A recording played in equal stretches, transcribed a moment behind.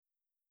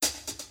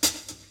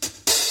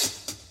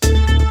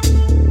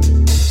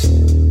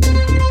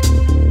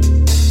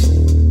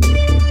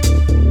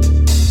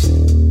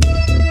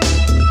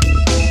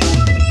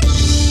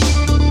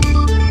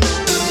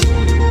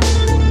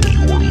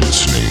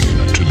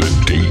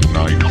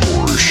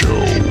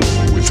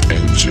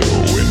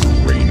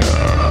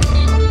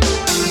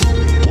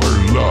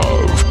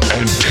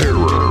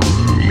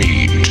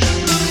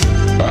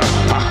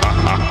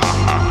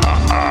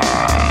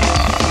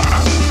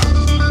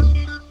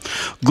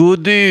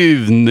Good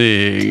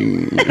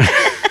evening.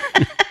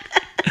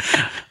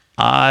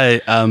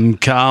 I am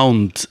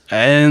Count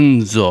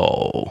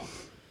Enzo.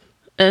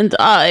 And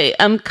I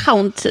am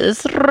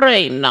Countess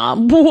Reina.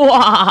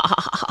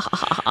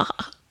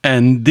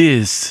 And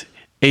this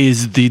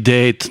is the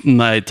date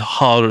night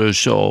horror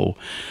show,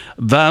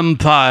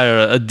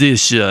 Vampire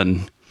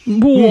Edition.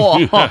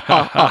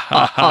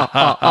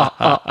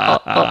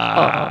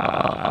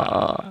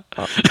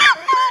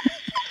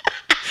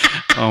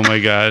 Oh my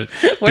God.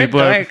 We're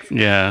dorks.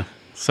 Yeah.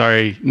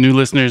 Sorry. New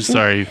listeners,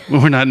 sorry.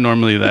 We're not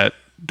normally that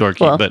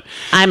dorky, Well, but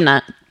I'm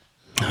not.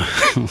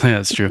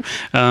 that's true.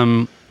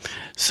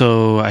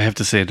 So I have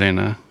to say,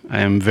 Dana,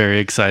 I am very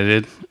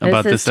excited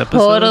about this episode.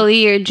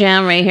 Totally your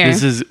jam right here.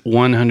 This is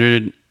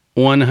 100,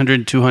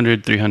 200,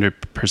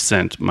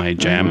 300% my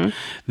jam. Mm-hmm.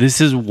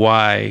 This is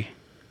why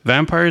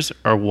vampires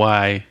are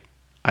why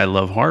I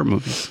love horror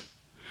movies.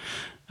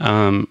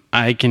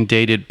 I can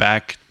date it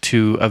back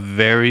to a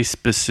very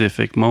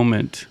specific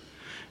moment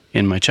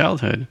in my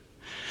childhood.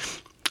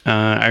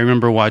 I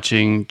remember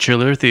watching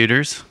Cheerleader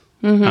Theaters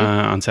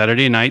on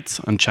Saturday nights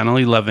on Channel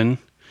 11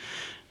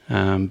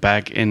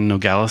 back in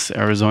Nogales,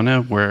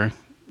 Arizona, where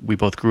we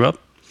both grew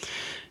up.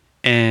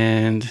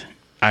 And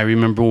I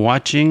remember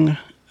watching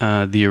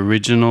the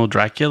original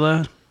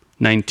Dracula,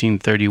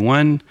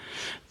 1931,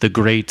 The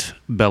Great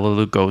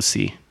Bela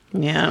Lugosi.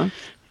 Yeah.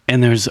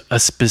 And there's a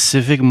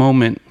specific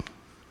moment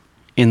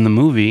in the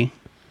movie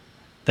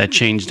that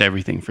changed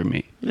everything for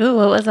me. Ooh,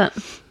 what was that?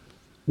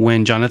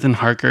 When Jonathan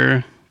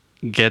Harker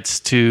gets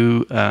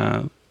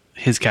to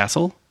his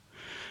castle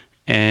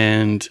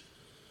and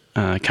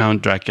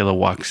Count Dracula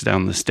walks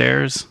down the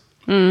stairs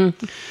and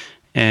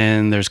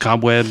there's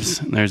cobwebs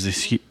and there's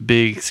this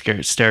big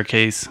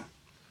staircase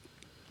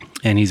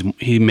and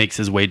he makes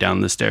his way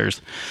down the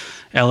stairs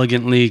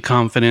elegantly,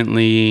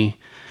 confidently,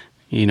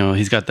 you know,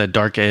 he's got that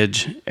dark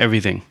edge,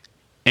 everything.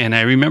 And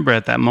I remember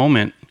at that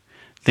moment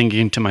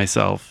thinking to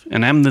myself,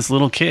 and I'm this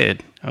little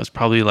kid, I was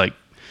probably like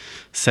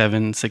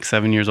 7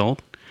 years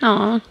old.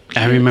 Aw,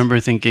 I remember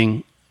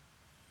thinking,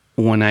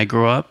 when I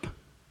grow up,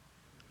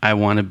 I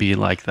want to be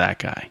like that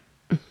guy.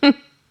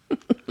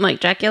 like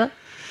Dracula?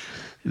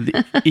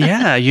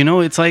 Yeah, you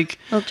know, it's like,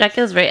 Well,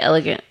 Dracula's very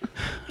elegant.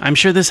 I'm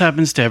sure this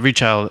happens to every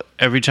child.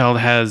 Every child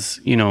has,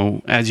 you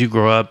know, as you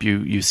grow up,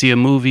 you see a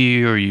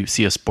movie or you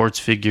see a sports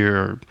figure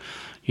or,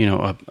 you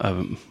know,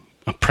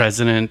 a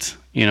president,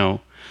 you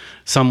know,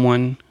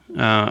 someone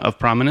of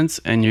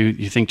prominence, and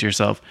you think to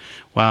yourself,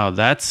 wow,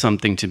 that's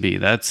something to be.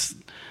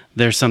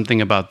 There's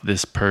something about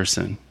this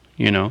person,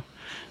 you know?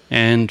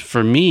 And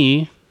for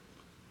me,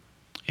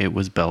 it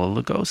was Bela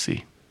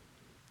Lugosi.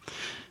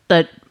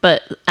 But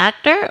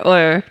actor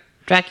or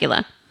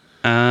Dracula?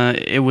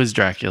 It was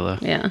Dracula.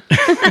 Yeah.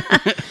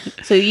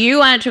 So you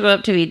wanted to grow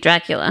up to be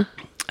Dracula.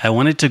 I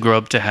wanted to grow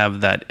up to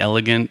have that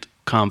elegant,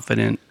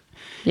 confident,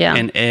 Yeah.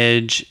 and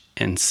edge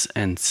and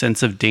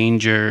sense of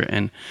danger,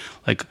 and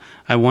like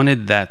I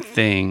wanted that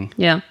thing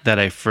that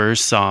I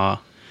first saw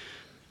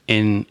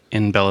in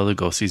Bela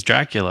Lugosi's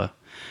Dracula.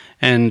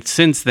 And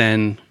since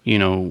then, you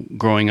know,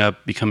 growing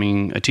up,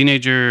 becoming a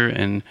teenager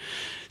and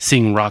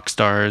seeing rock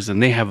stars,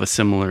 and they have a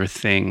similar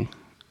thing,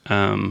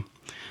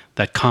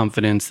 that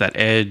confidence, that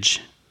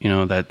edge, you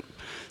know, that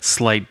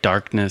slight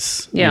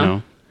darkness, you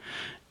know.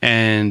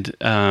 And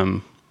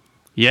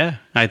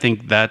I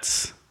think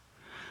that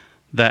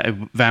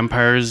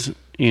vampires,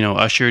 you know,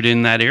 ushered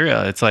in that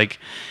era. It's like,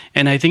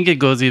 and I think it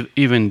goes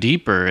even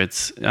deeper.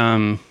 It's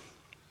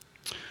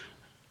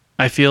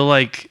I feel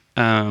like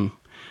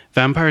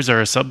vampires are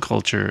a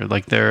subculture,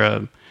 like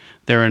they're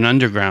an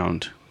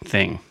underground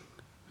thing,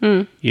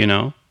 you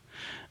know.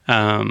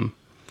 So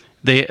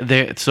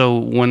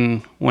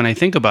when I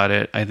think about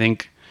it, I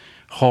think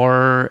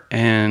horror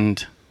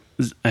and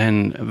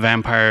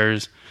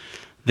vampires,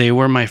 they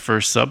were my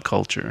first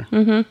subculture.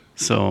 Mm-hmm.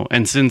 So,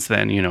 and since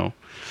then, you know,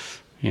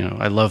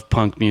 I love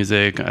punk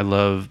music, I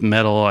love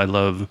metal, I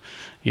love,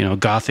 you know,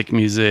 gothic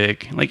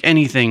music, like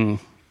anything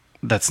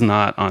that's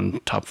not on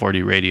top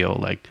 40 radio,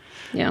 like,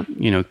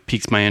 you know,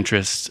 piques my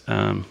interest.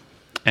 And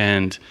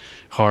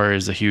horror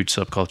is a huge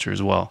subculture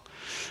as well.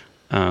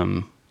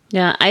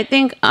 Yeah, I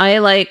think I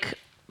like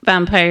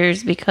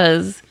vampires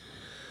because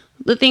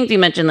the things you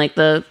mentioned, like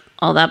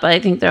all that, but I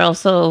think they're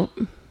also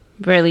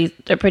they're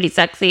pretty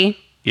sexy.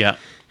 Yeah.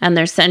 And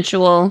they're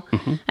sensual.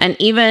 Mm-hmm. And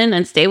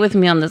stay with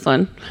me on this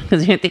one,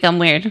 because you think I'm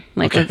weird,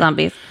 like with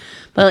zombies.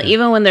 But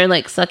even when they're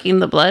like sucking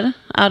the blood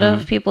out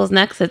of people's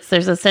necks,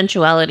 there's a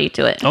sensuality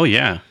to it. Oh,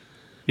 yeah.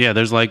 Yeah,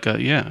 there's like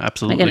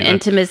absolutely. Like an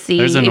intimacy,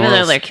 there's an even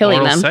though they're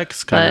killing them.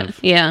 Sex kind of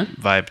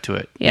vibe to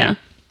it. Yeah.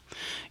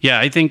 Yeah,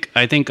 I think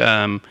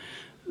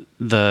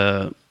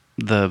the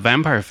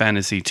vampire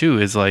fantasy too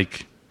is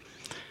like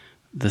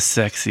the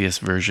sexiest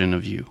version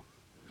of you.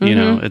 You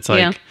know, it's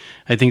like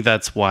I think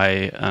that's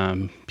why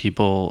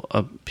people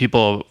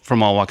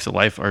from all walks of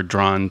life are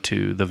drawn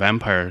to the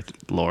vampire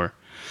lore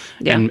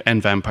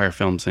and vampire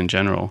films in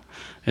general.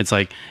 It's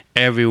like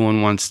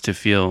everyone wants to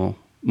feel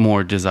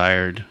more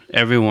desired.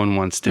 Everyone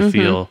wants to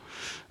feel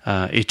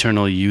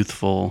eternally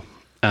youthful,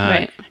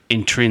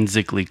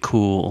 intrinsically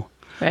cool.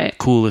 Right.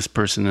 coolest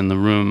person in the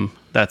room,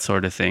 that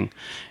sort of thing.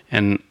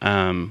 And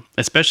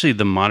especially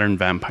the modern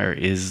vampire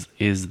is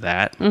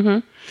that. Mm-hmm.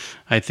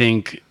 I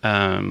think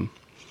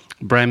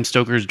Bram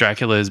Stoker's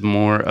Dracula is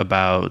more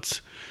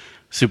about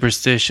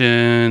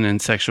superstition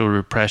and sexual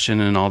repression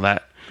and all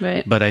that.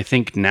 Right. But I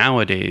think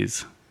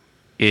nowadays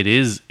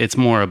it's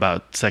more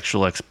about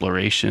sexual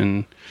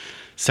exploration,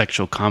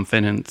 sexual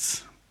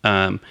confidence,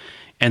 and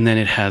then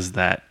it has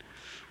that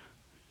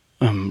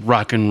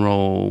rock and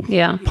roll,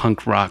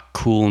 punk rock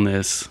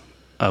coolness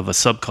of a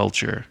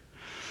subculture,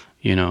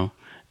 you know.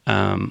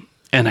 And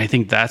I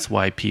think that's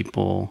why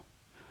people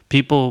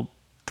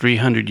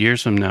 300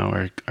 years from now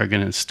are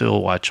going to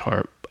still watch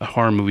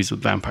horror movies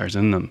with vampires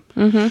in them.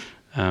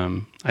 Mm-hmm.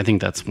 I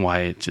think that's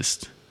why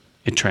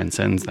it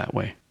transcends that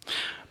way.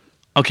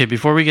 Okay,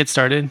 before we get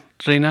started,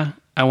 Reina,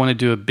 I want to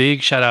do a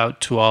big shout out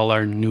to all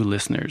our new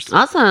listeners.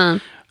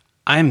 Awesome.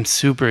 I'm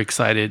super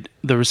excited.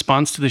 The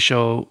response to the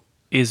show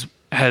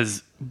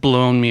has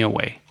blown me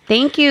away.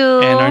 Thank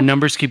you. And our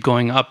numbers keep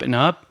going up and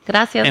up.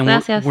 Gracias, and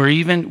gracias.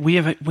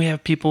 We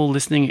have people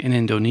listening in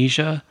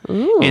Indonesia,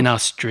 in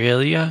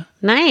Australia,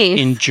 nice,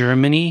 in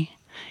Germany,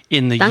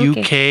 in the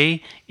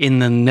UK, in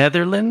the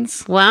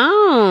Netherlands.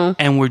 Wow.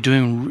 And we're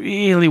doing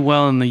really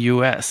well in the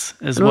US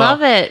as well.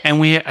 Love it. And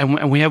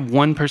we have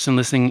one person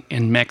listening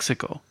in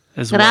Mexico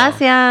as well.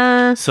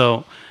 Gracias.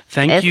 So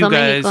thank you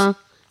guys. Mexico.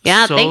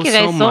 Yeah, thank you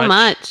guys so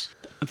much.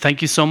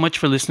 Thank you so much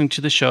for listening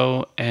to the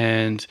show,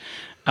 and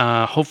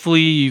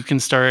hopefully you can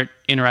start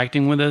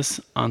interacting with us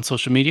on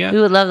social media.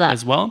 We would love that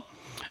as well.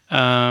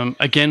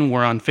 Again,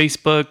 we're on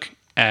Facebook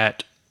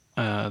at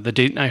the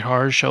Date Night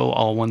Horror Show,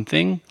 all one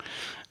thing.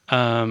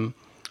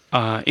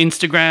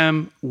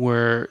 Instagram,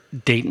 we're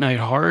Date Night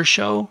Horror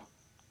Show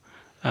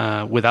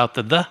without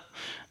the.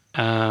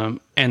 And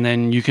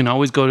then you can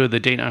always go to the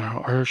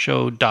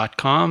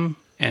datenighthorshow.com,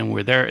 and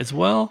we're there as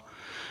well.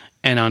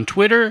 And on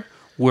Twitter,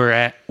 we're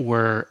at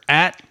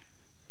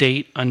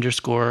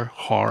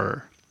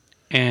date_horror.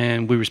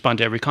 And we respond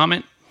to every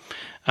comment.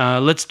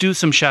 Let's do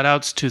some shout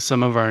outs to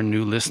some of our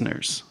new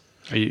listeners.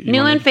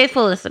 New and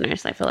faithful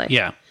listeners, I feel like.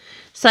 Yeah.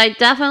 So I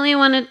definitely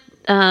want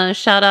to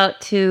shout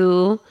out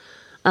to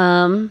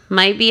my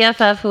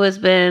BFF, who has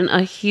been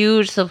a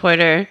huge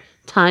supporter,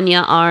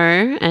 Tanya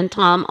R. and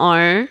Tom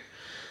R.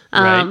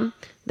 Right.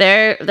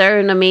 They're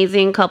an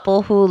amazing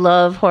couple who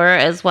love horror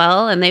as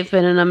well, and they've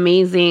been an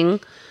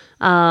amazing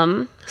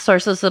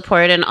source of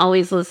support and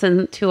always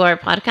listen to our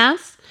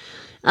podcast.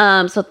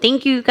 So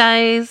thank you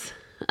guys.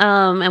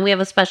 And we have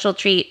a special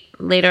treat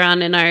later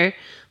on in our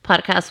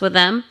podcast with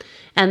them.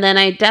 And then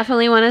I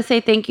definitely want to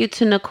say thank you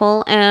to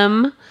Nicole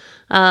M.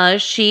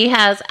 She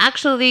has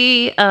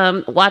actually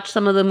watched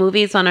some of the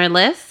movies on our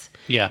list.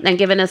 Yeah. And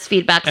given us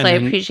feedback, so I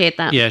appreciate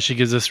that. Yeah, she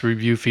gives us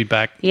review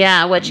feedback.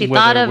 Yeah, what she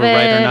thought of it.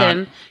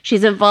 And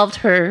she's involved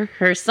her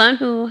son,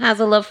 who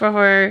has a love for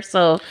horror.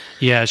 So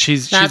yeah,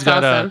 she's got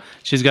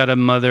a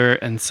mother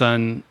and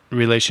son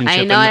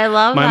relationship. I know, I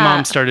love that. My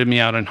mom started me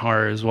out on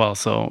horror as well,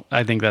 so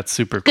I think that's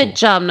super cool. Good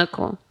job,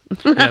 Nicole.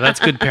 Yeah, that's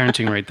good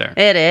parenting right there.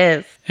 It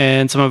is.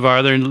 And some of our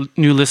other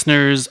new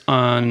listeners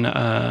and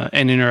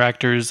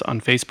interactors on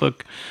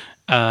Facebook.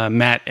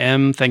 Matt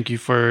M., thank you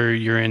for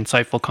your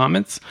insightful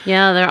comments.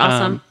 Yeah, they're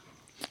awesome.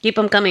 Keep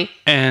them coming.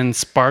 And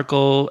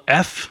Sparkle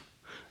F.,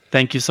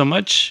 thank you so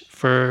much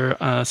for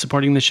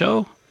supporting the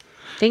show.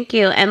 Thank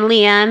you. And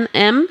Leanne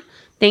M.,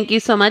 thank you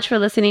so much for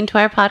listening to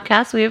our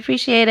podcast. We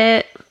appreciate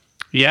it.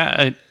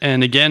 Yeah,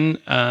 and again,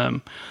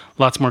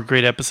 lots more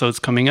great episodes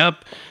coming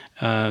up.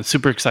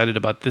 Super excited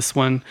about this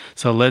one.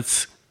 So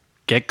let's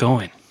get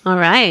going. All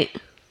right.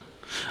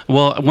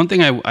 Well, one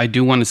thing I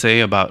do want to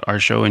say about our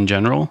show in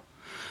general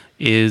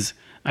is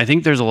I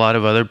think there's a lot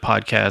of other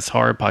podcasts,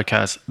 horror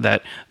podcasts,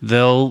 that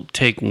they'll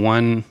take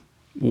one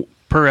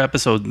per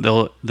episode.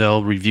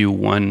 They'll review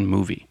one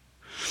movie,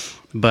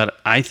 but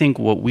I think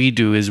what we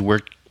do is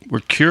we're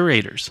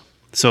curators.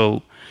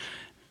 So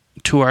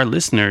to our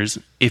listeners,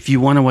 if you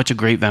want to watch a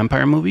great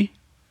vampire movie,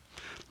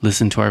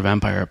 listen to our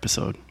vampire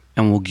episode,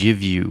 and we'll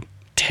give you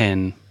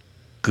 10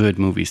 good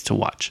movies to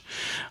watch.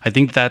 I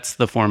think that's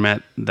the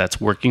format that's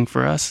working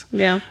for us.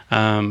 Yeah.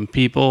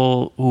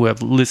 People who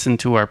have listened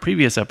to our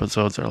previous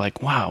episodes are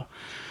like, wow,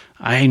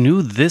 I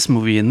knew this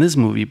movie and this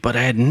movie, but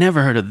I had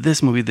never heard of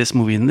this movie,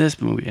 and this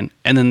movie.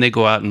 And then they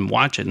go out and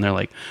watch it and they're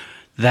like,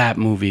 that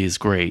movie is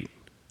great.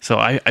 So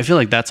I feel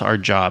like that's our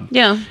job.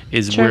 Yeah.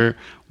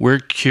 We're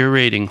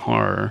curating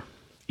horror,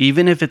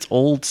 even if it's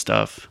old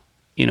stuff,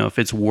 if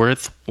it's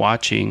worth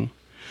watching.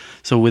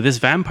 So with this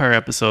vampire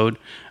episode,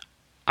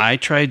 I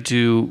tried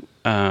to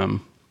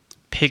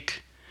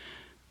pick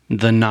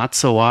the not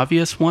so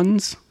obvious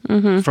ones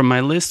from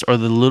my list, or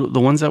the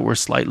ones that were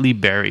slightly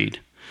buried.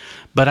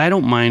 But I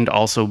don't mind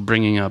also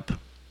bringing up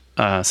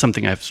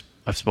something I've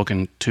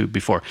spoken to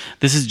before.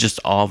 This is just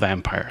all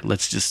vampire.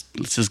 Let's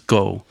just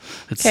go.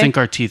 Let's sink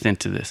our teeth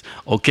into this.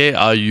 Okay,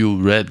 are you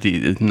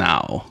ready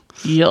now?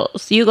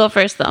 Yes. You go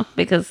first though,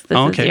 because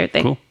this is your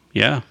thing. Cool.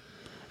 Yeah,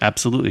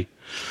 absolutely.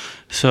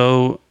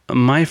 So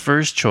my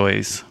first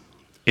choice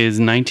is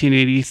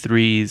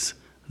 1983's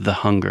The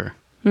Hunger.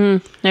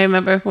 I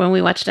remember when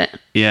we watched it.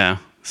 Yeah,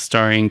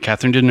 starring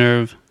Catherine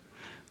Deneuve,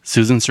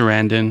 Susan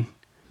Sarandon,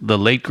 the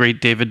late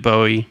great David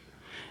Bowie,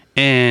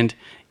 and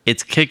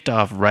it's kicked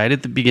off right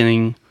at the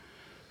beginning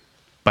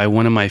by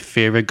one of my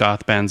favorite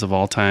goth bands of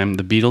all time,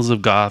 the Beatles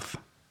of Goth,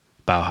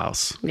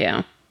 Bauhaus.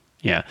 Yeah.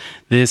 Yeah,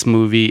 this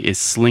movie is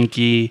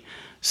slinky,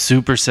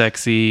 super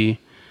sexy.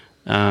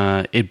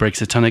 It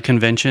breaks a ton of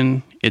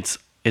convention. It's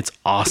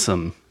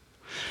awesome.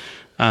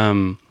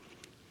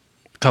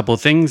 Couple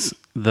of things.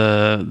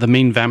 The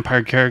main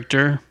vampire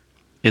character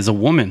is a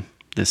woman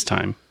this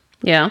time.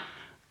 Yeah.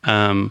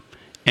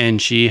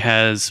 And she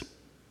has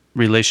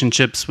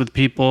relationships with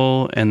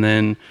people, and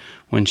then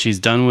when she's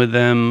done with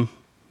them,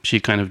 she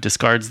kind of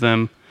discards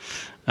them.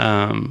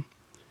 And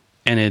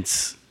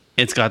it's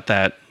got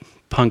that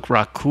punk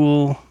rock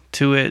cool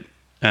to it.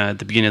 At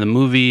the beginning of the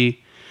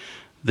movie,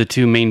 the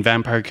two main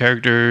vampire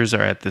characters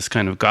are at this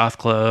kind of goth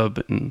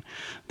club, and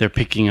they're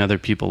picking other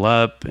people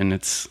up, and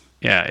it's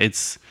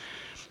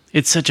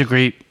such a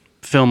great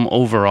film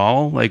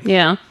overall. Like,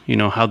 Yeah. you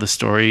know, how the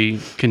story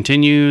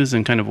continues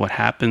and kind of what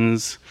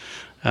happens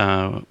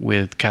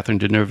with Catherine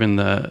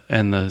Deneuve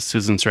and the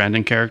Susan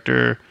Sarandon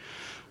character.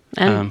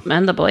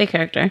 And the boy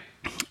character.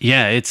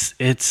 Yeah, it's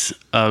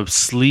a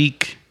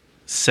sleek,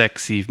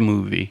 sexy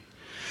movie.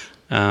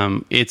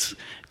 It's,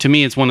 to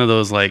me, it's one of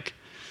those like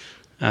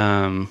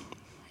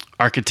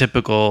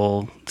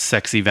archetypical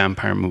sexy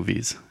vampire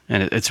movies,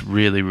 and it's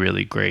really,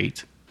 really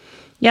great.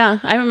 Yeah,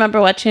 I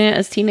remember watching it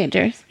as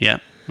teenagers. Yeah.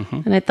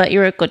 Mm-hmm. And I thought you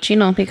were a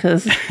cochino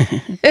because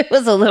it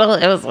was,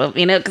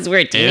 because we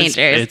were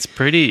teenagers. It's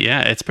pretty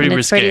And it's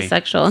risque, pretty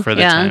sexual. for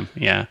the Yeah. time.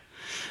 Yeah.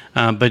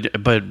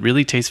 But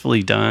really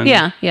tastefully done.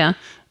 Yeah.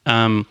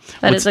 That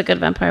What's- is a good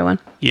vampire one.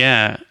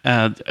 Yeah,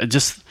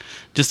 just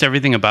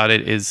everything about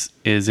it is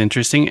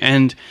interesting,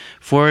 and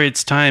for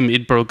its time,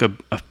 it broke a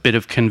bit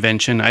of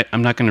convention.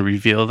 I'm not going to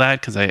reveal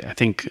that because I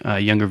think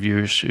younger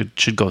viewers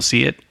should go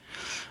see it,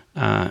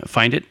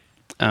 find it,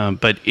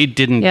 but it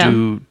didn't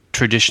do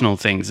traditional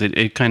things.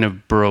 It kind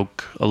of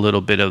broke a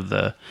little bit of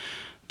the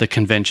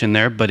convention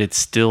there, but it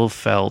still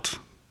felt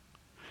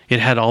it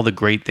had all the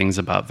great things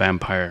about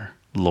vampire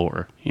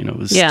lore. You know, it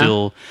was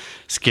still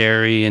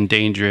scary and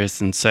dangerous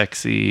and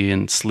sexy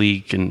and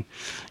sleek and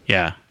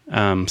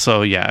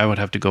so I would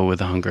have to go with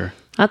The Hunger.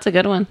 That's a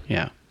good one.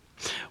 Yeah.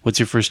 What's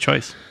your first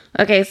choice?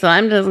 Okay, so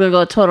I'm just going to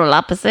go total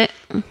opposite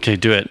Okay,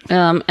 do it.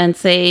 and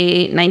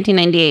say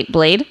 1998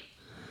 Blade.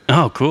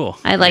 Oh, cool.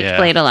 I liked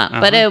Blade a lot,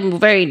 but it's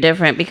very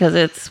different because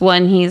it's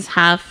one, he's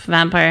half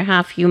vampire,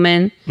 half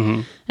human,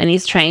 and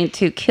he's trying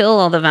to kill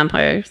all the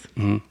vampires.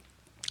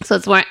 So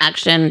it's more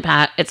action.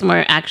 It's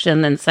more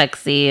action than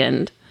sexy,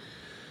 and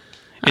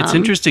It's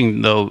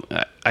interesting though.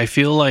 I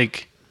feel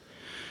like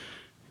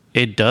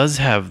it does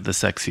have the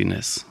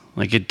sexiness.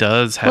 Like it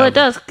does have. well, it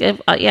does.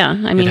 Yeah,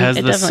 I mean, It has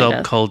the definitely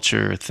does.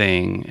 subculture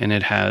thing, and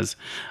it has.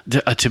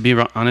 To be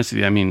honest with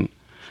you, I mean,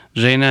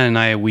 Reina and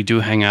I, we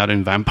do hang out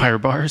in vampire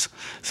bars,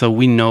 so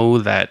we know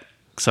that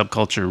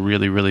subculture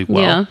really, really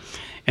well. Yeah.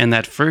 And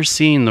that first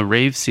scene, the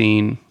rave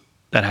scene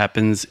that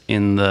happens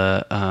in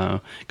the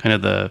kind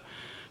of the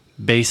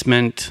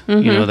basement,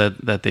 you know,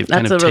 that they've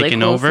kind That's of a really taken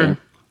cool over. scene.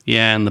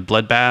 Yeah, and the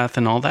bloodbath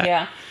and all that.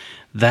 Yeah.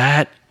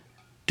 That,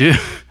 dude,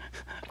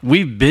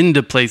 we've been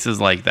to places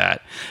like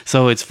that.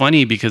 So it's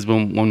funny because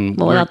when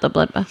Well, without the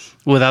bloodbath.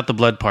 without the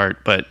blood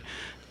part, but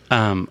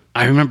I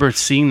remember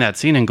seeing that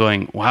scene and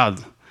going, wow,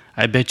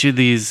 I bet you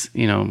these,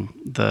 you know,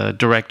 the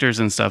directors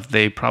and stuff,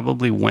 they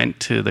probably went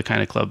to the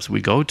kind of clubs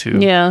we go to.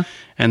 Yeah.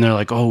 And they're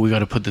like, oh, we got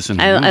to put this in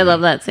the movie. I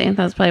love that scene.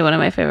 That's probably one of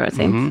my favorite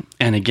scenes. Mhm.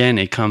 And again,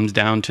 it comes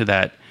down to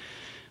that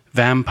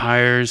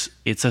vampires,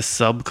 it's a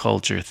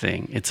subculture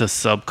thing. It's a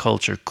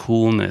subculture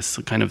coolness,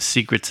 a kind of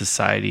secret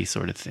society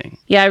sort of thing.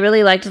 Yeah, I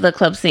really liked the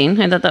club scene.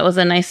 I thought that was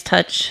a nice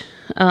touch.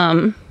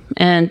 And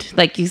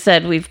like you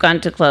said, we've gone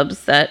to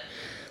clubs that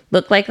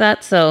look like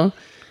that. So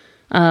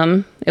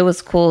it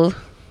was cool.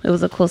 It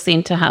was a cool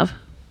scene to have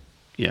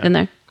Yeah. in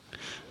there.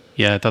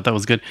 Yeah, I thought that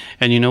was good.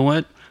 And you know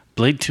what?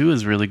 Blade 2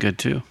 is really good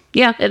too.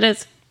 Yeah, it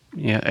is.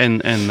 Yeah,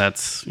 and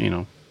that's, you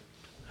know,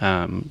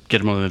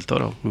 Guillermo del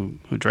Toro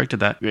who directed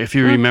that. If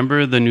you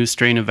remember the new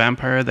strain of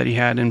vampire that he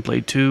had in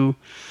Blade 2,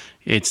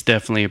 it's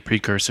definitely a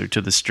precursor to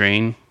the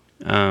strain.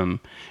 And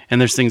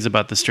there's things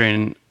about the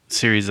strain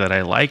series that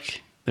I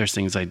like. There's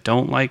things I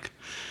don't like.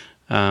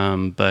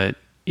 But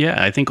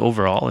yeah, I think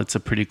overall it's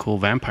a pretty cool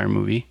vampire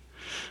movie.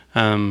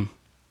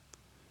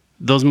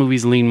 Those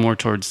movies lean more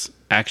towards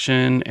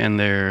action, and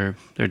they're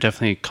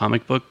definitely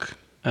comic book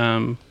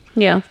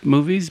Yeah.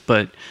 movies,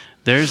 but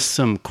there's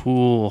some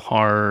cool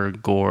horror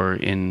gore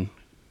in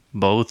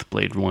both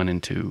Blade 1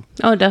 and 2.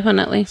 Oh,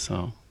 definitely.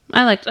 So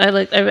I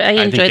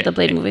enjoyed think the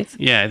Blade movies.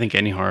 Yeah, I think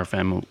any horror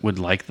fan would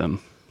like them.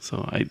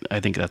 So I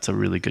think that's a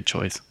really good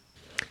choice.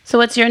 So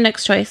what's your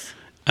next choice?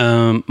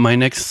 My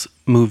next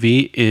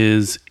movie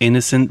is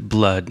Innocent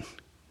Blood,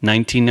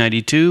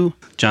 1992.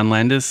 John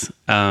Landis.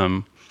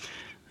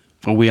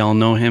 We all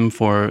know him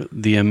for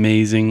the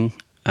amazing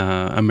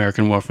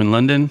American Werewolf in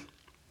London.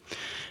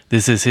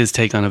 This is his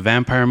take on a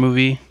vampire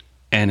movie.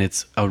 and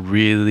it's a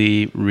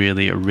really,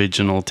 really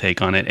original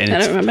take on it. And I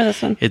don't remember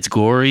this one. It's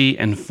gory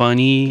and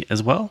funny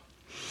as well.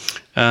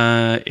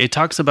 It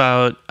talks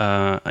about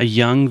a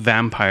young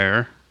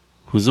vampire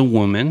who's a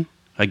woman,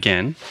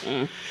 again.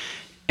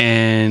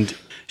 And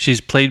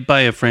she's played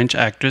by a French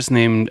actress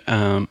named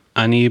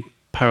Annie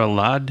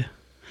Parolade.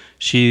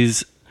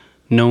 She's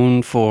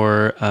known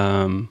for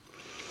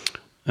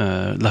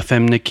La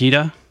Femme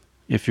Nikita,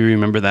 if you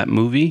remember that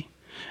movie.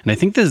 And I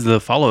think this is the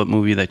follow-up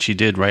movie that she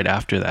did right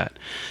after that.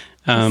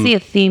 I see a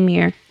theme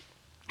here.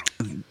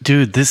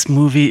 Dude, this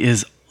movie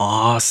is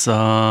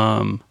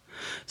awesome.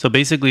 So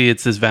basically,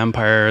 it's this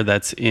vampire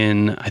that's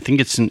I think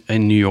it's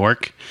in New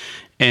York.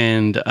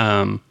 And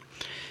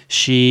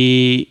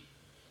she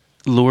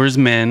lures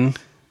men,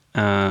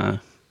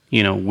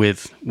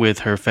 with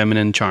her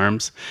feminine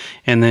charms.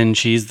 And then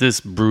she's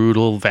this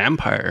brutal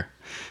vampire.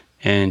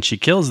 And she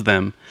kills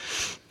them.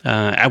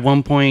 At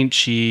one point,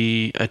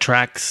 she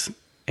attracts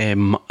a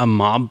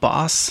mob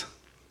boss.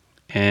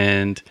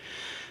 And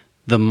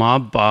the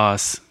mob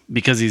boss,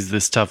 because he's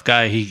this tough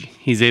guy,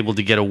 he's able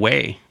to get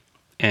away.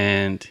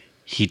 And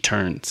he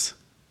turns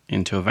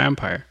into a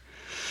vampire.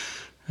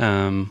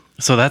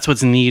 So that's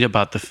what's neat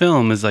about the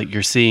film, is like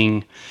you're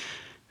seeing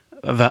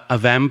a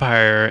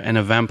vampire and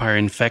a vampire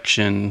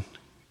infection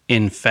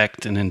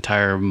infect an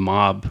entire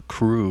mob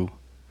crew.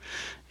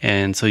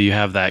 And so you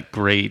have that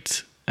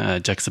great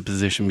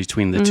juxtaposition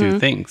between the two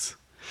things.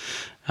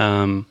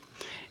 Through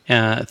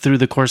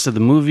the course of the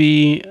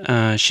movie,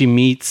 she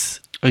meets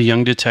a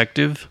young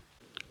detective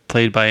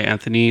played by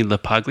Anthony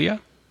LaPaglia.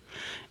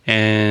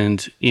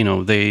 And,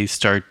 they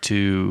start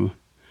to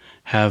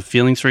have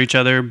feelings for each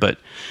other. But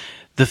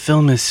the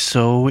film is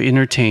so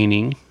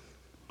entertaining.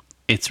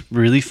 It's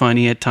really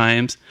funny at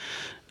times.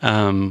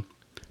 Don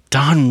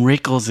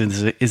Rickles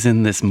is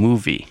in this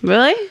movie.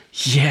 Really?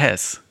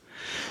 Yes.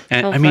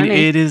 And Oh, I mean,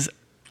 funny.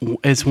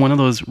 it's one of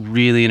those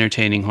really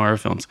entertaining horror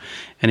films.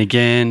 And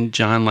again,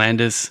 John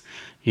Landis,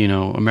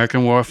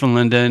 American Werewolf in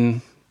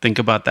London. Think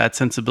about that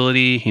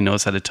sensibility. He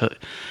knows how to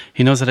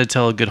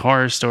tell a good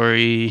horror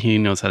story. He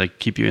knows how to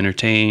keep you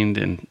entertained,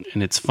 and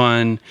it's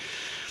fun.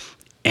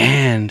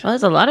 And Well,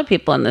 there's a lot of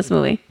people in this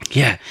movie.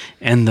 yeah,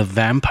 and the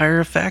vampire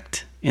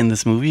effect in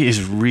this movie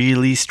is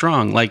really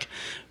strong, like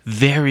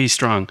very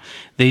strong.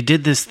 They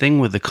did this thing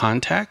with the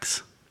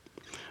contacts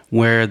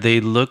where they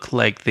look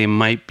like they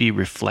might be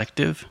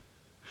reflective.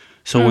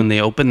 So when they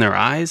open their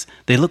eyes,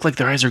 they look like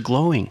their eyes are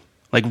glowing,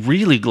 like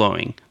really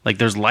glowing, like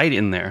there's light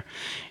in there.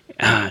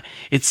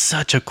 It's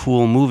such a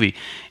cool movie.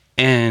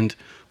 And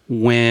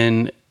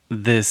when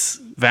this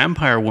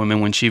vampire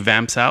woman, when she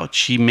vamps out,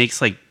 she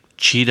makes like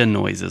cheetah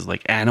noises,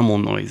 like animal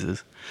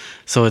noises.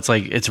 So it's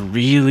like, it's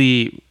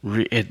really,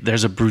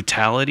 there's a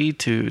brutality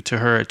to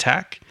her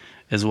attack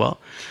as well.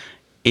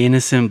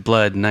 Innocent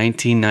Blood,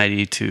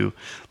 1992.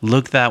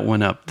 Look that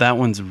one up. That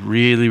one's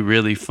really,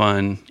 really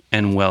fun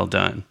and well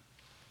done.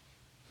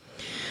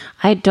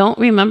 I don't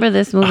remember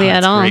this movie at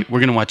It's all. great. We're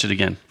gonna watch it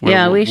again.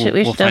 Yeah, we should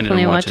We'll find it and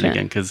definitely watch it.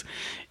 again because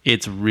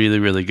it's really,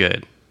 really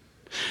good.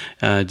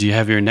 Do you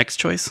have your next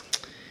choice?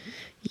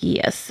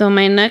 Yes. So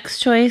my next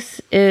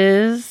choice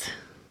is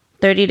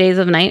 30 Days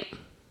of Night.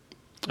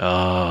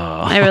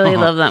 Oh, I really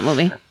love that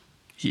movie.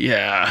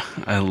 yeah,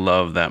 I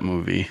love that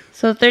movie.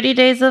 So 30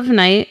 Days of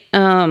Night,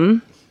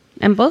 and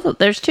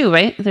there's two,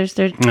 right? There's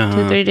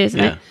 30 Days of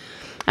yeah. Night.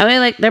 I really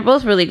like, they're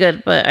both really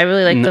good, but I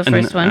really like the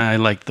first one. I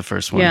like the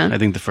first one. Yeah. I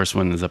think the first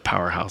one is a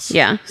powerhouse.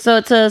 Yeah. So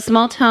it's a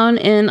small town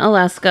in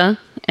Alaska,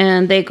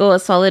 and they go a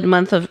solid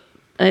month of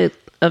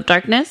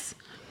darkness.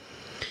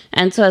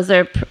 And so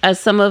as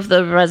some of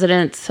the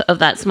residents of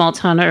that small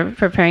town are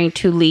preparing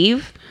to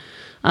leave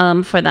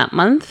for that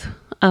month,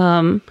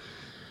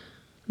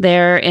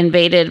 they're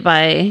invaded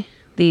by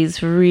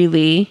these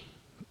really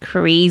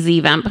crazy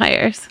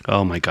vampires.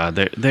 Oh my God,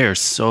 they're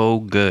so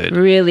good.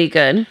 Really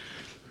good.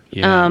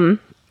 Yeah.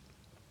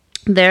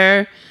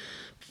 They're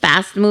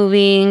fast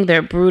moving,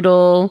 they're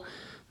brutal.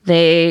 It's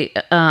They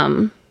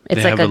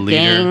like have a a leader.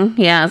 gang.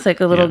 Yeah, it's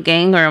like a little Yeah.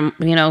 gang, or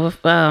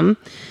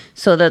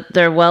so that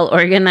they're well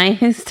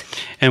organized.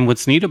 And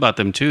what's neat about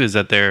them too is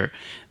that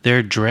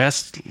they're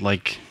dressed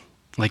like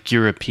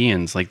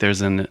Europeans. Like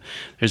there's kind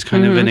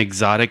of an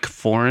exotic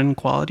foreign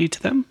quality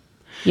to them.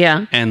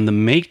 Yeah. And the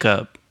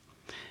makeup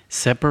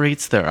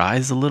separates their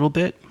eyes a little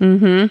bit,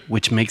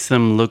 which makes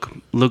them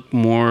look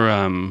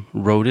more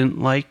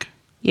rodent-like.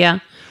 Yeah.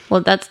 Well,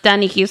 that's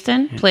Danny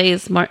Houston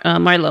plays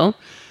Marlowe,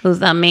 who's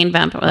that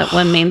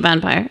one main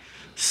vampire.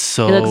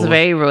 So He looks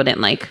very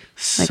rodent-like.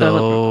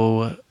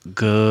 so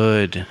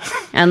good.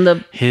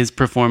 And His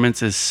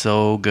performance is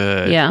so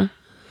good. yeah.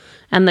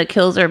 And the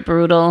kills are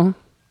brutal.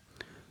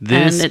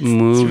 This and it's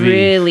movie,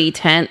 really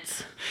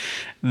tense.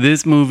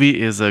 this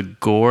movie is a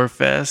gore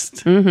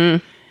fest.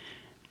 Mm-hmm.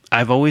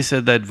 I've always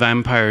said that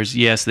vampires,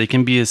 yes, they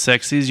can be as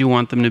sexy as you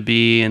want them to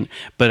be,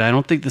 but I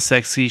don't think the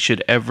sexy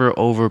should ever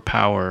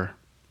overpower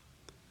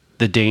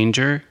the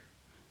danger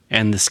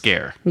and the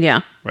scare,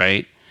 Yeah.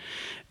 right?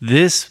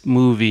 This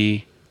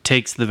movie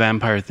takes the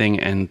vampire thing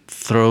and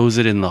throws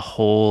it in the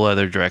whole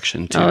other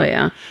direction too. Oh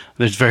yeah.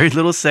 There's very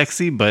little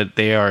sexy, but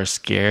they are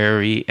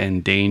scary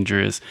and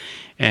dangerous,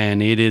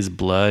 and it is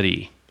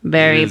bloody.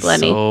 Very It is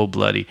bloody. So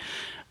bloody.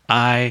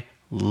 I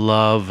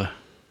love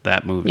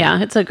that movie.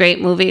 Yeah, it's a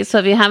great movie. So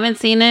if you haven't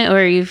seen it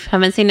or you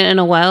haven't seen it in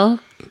a while,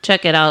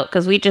 check it out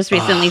because we just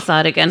recently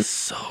saw it again.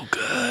 So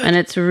good. And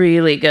it's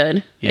really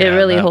good. Yeah, it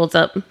really that- holds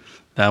up.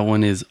 That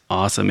one is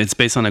awesome. It's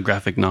based on a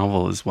graphic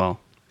novel as well.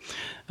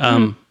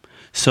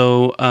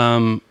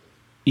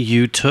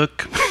 You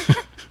took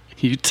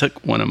you took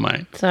one of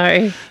mine.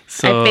 Sorry.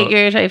 So I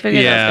figured that was going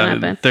to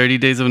happen. 30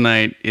 Days of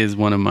Night is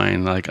one of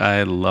mine. Like,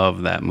 I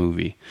love that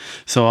movie.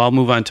 So I'll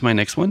move on to my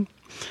next one.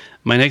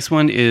 My next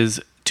one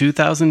is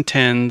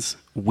 2010's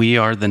We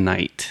Are the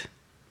Night.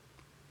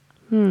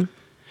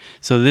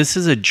 So this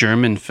is a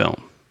German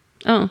film.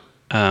 Oh,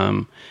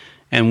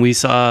 And we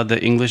saw the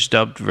English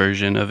dubbed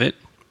version of it.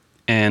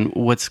 And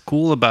what's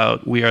cool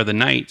about We Are the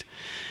Night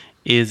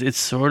is it's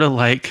sort of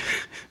like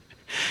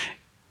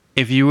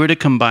if you were to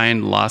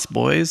combine Lost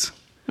Boys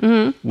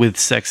with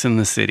Sex in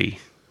the City.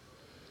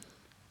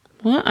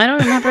 well, I don't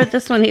remember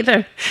this one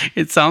either.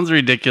 It sounds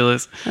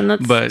ridiculous, And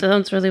that but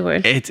sounds really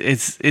weird.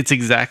 it's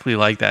exactly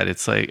like that.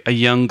 It's like a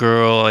young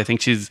girl. I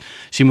think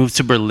she moves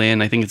to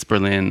Berlin. I think it's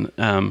Berlin,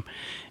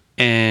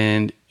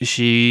 and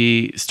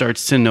she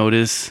starts to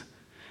notice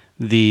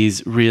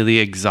these really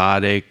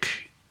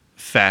exotic,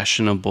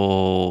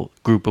 fashionable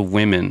group of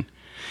women,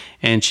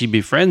 and she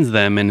befriends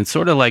them. And it's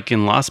sort of like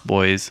in Lost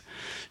Boys.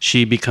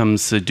 She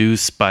becomes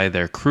seduced by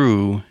their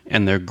crew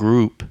and their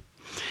group,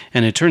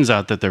 and it turns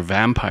out that they're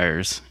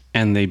vampires,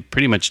 and they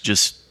pretty much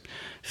just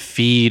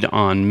feed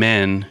on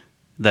men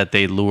that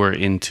they lure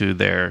into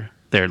their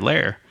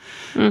lair.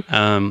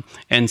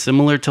 And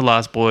similar to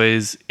Lost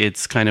Boys,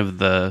 it's kind of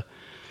the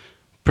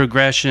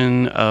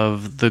progression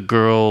of the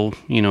girl,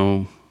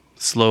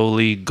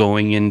 slowly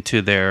going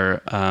into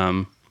their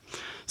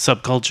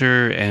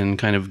subculture and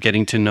kind of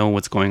getting to know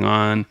what's going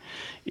on.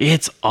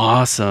 It's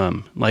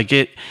awesome. Like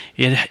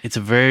it's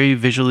very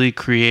visually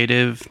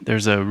creative.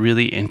 There's a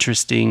really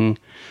interesting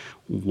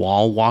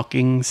wall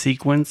walking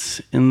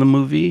sequence in the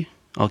movie.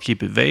 I'll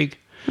keep it vague.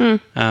 I'm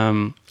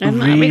not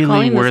Really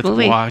recalling this worth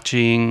movie.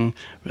 watching.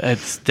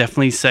 It's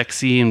definitely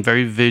sexy and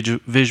very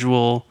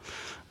visual.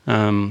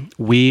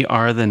 We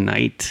Are the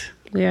Night.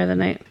 We Are the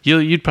Night.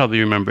 You'd probably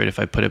remember it if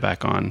I put it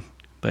back on,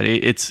 but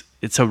it's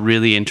a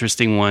really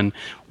interesting one.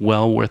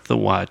 Well worth the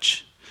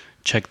watch.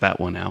 Check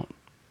that one out.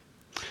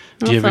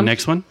 Do you have your Awesome.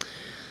 next one?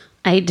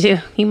 I do.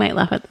 You might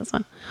laugh at this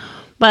one.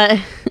 But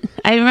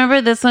I remember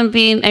this one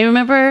I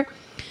remember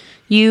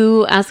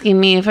you asking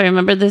me if I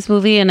remembered this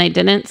movie and I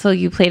didn't. So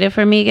you played it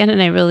for me again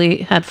and I really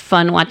had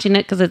fun watching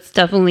it because it's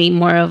definitely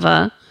more of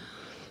a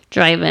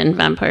drive-in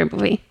vampire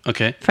movie.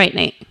 Okay. Fright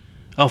Night.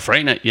 Oh,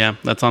 Fright Night. Yeah,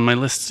 that's on my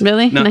list.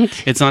 Really? No,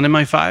 Night. it's not in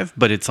my 5,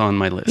 but it's on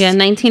my list. Yeah,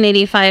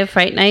 1985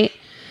 Fright Night.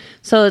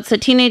 So it's a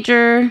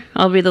teenager.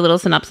 I'll read the little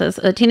synopsis.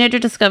 A teenager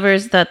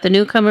discovers that the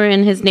newcomer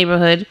in his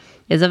neighborhood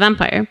is a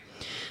vampire.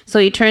 So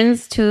he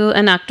turns to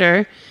an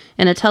actor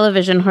in a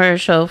television horror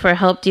show for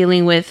help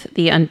dealing with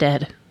the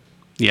undead.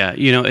 Yeah,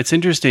 it's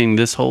interesting.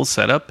 This whole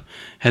setup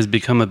has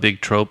become a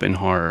big trope in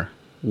horror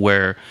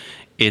where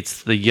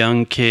it's the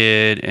young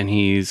kid and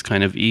he's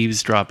kind of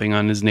eavesdropping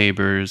on his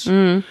neighbors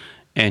and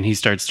he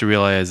starts to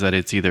realize that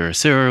it's either a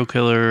serial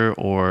killer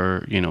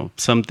or,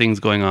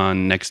 something's going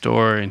on next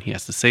door and he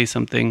has to say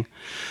something.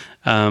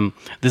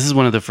 This is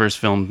one of the first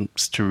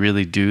films to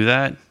really do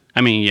that.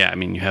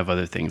 You have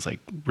other things like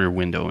Rear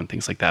Window and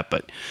things like that,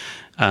 but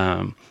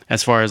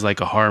as far as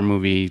like a horror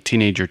movie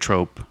teenager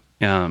trope,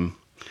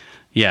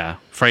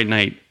 Fright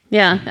Night.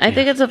 Yeah, I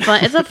think it's a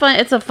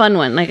fun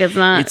one. Like it's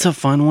not. It's a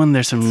fun one.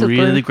 There's some Super.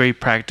 really great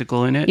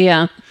practical in it.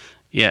 Yeah.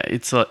 Yeah,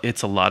 it's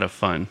a lot of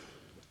fun.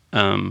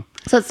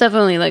 So it's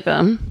definitely like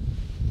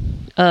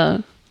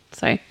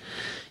sorry.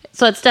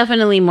 So it's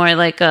definitely more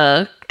like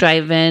a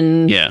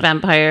drive-in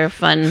vampire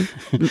fun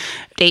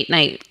date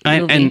night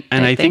movie.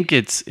 And I think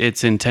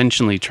it's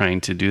intentionally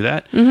trying to do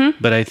that. Mm-hmm.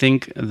 But I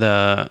think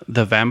the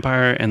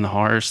vampire and the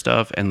horror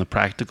stuff and the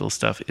practical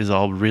stuff is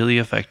all really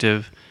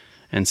effective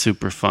and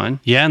super fun.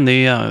 Yeah, and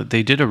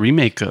they did a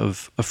remake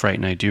of Fright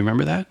Night. Do you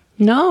remember that?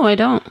 No, I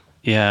don't.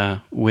 Yeah,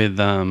 with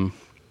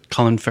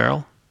Colin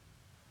Farrell.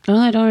 Oh,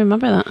 I don't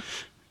remember that.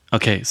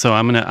 Okay, so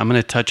I'm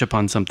gonna touch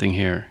upon something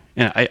here.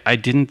 And I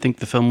didn't think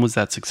the film was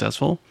that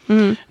successful,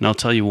 and I'll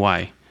tell you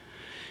why.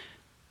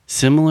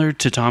 Similar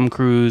to Tom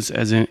Cruise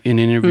as in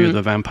Interview with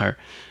the Vampire,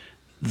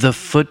 the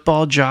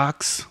football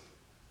jocks,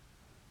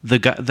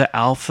 the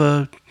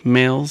alpha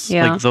males,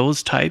 like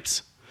those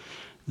types,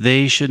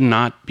 they should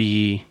not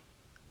be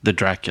the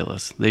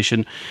Draculas.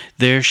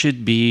 There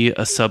should be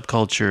a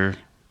subculture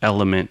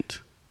element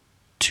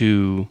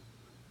to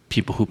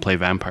people who play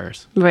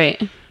vampires.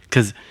 Right.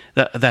 Because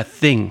that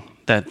thing,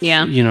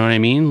 you know what I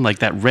mean? Like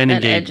that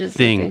renegade edge is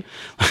thing.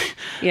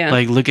 Yeah.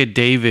 Like look at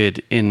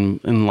David in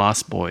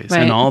Lost Boys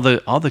Right. and all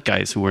the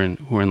guys who were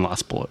in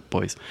Lost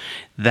Boys.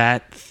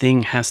 That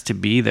thing has to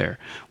be there.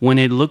 When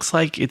it looks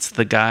like it's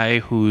the guy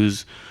who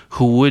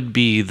would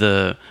be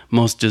the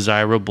most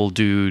desirable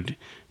dude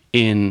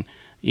in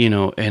in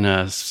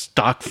a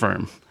stock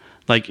firm,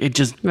 like it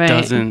just Right.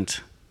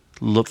 doesn't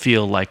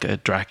feel like a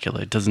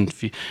Dracula. It doesn't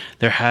feel.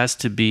 There has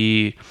to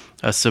be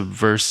a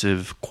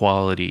subversive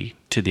quality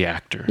to the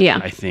actor. Yeah.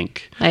 I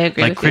think. I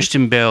agree Like with you.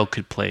 Christian Bale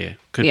could play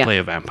Yeah.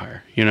 a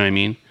vampire. You know what I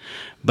mean?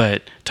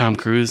 But Tom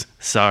Cruise,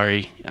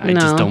 sorry, I No.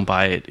 just don't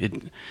buy it.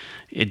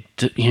 It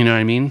you know what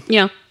I mean?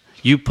 Yeah.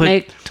 You put I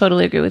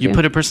totally agree with you. you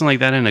put a person like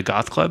that in a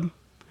goth club,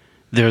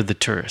 they're the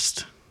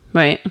tourist.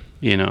 Right.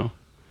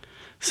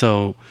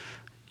 So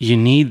you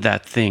need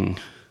that thing.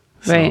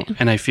 So, Right.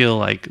 And I feel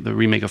like the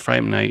remake of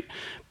Fright Night,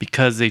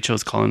 because they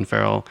chose Colin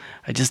Farrell,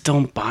 I just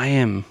don't buy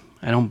him.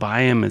 I don't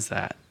buy him as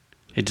that.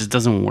 It just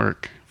doesn't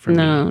work for me.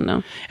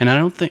 No. And I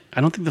don't think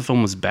the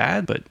film was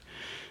bad, but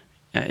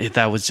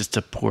that was just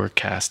a poor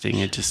casting.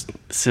 It just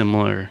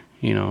similar,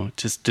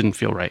 just didn't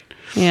feel right.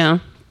 Yeah.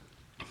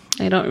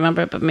 I don't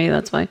remember it, but maybe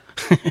that's why.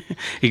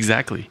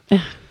 Exactly.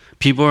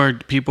 People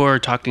are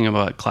talking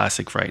about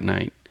classic Fright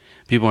Night.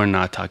 People are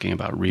not talking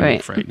about remake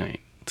Right. Fright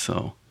Night.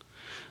 So,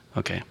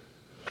 okay.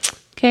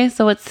 Okay,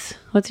 so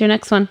what's your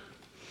next one?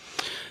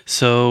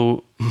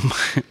 So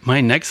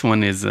my next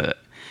one is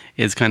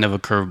kind of a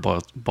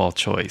curveball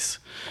choice.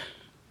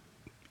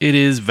 It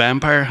is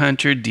Vampire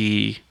Hunter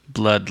D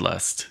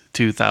Bloodlust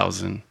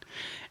 2000,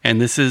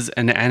 and this is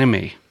an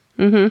anime.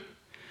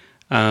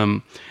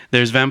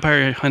 There's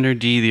Vampire Hunter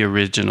D, the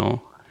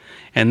original,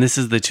 and this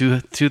is the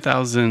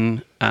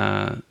 2000.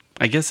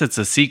 I guess it's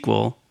a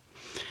sequel.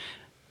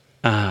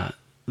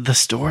 The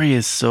story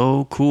is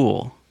so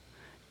cool,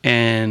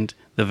 and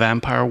the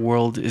vampire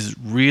world is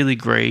really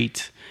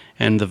great,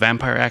 and the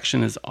vampire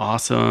action is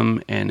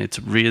awesome, and it's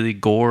really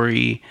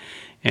gory,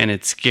 and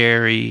it's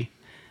scary.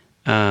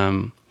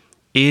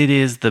 It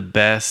is the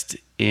best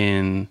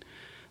in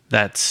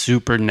that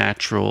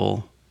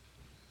supernatural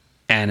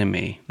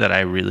anime that I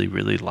really,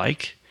 really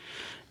like.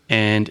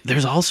 And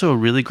there's also a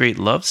really great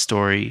love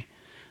story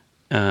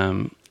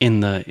in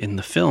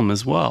the film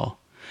as well.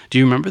 Do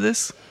you remember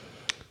this?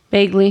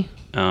 Vaguely.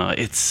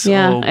 It's so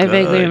Yeah, I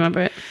vaguely good.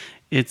 remember it.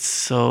 It's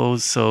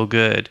so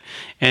good.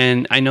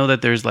 And I know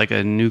that there's like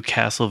a new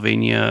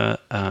Castlevania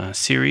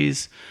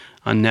series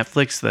on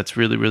Netflix that's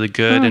really, really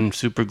good and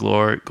super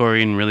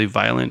gory and really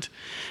violent.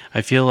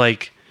 I feel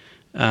like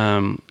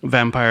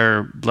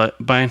Vampire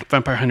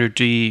Hunter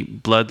D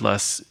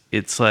Bloodlust,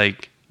 it's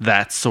like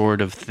that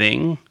sort of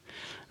thing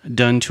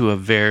done to a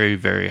very,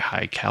 very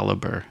high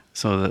caliber.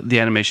 So the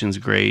animation's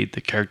great,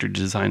 the character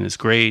design is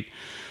great,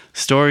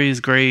 story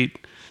is great,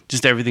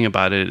 just everything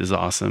about it is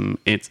awesome.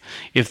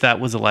 If that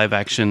was a live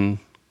action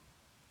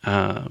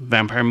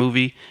vampire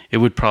movie, it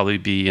would probably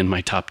be in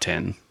my top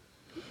 10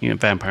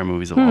 vampire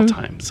movies of all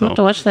time. I'll So have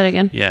to watch that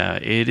again. yeah,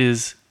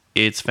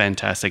 it's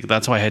fantastic.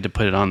 That's why I had to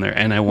put it on there,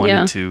 and I wanted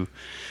Yeah. to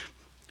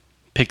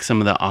pick some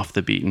of the off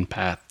the beaten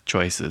path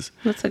choices.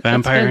 That's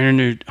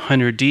Vampire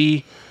Hunter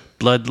D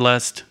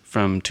Bloodlust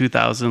from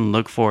 2000.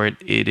 Look for it.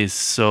 It is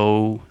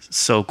so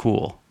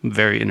cool.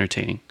 Very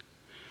entertaining.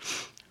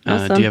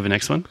 Awesome. Do you have a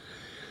next one?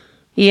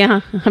 Yeah.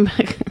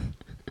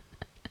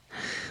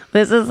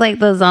 This is like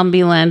the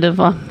zombie land of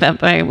all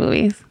vampire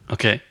movies.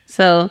 Okay.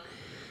 So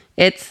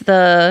it's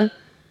the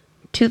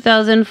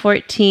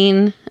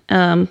 2014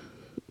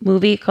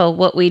 movie called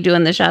What We Do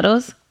in the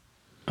Shadows.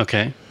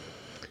 Okay.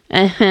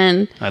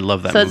 And I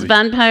love that so movie. it's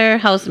vampire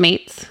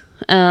housemates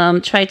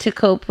try to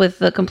cope with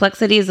the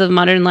complexities of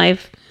modern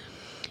life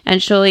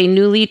and show a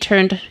newly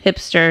turned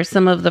hipster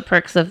some of the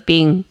perks of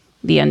being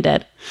the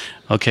undead.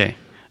 Okay.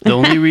 The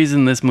only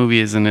reason this movie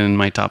isn't in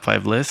my top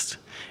 5 list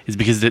is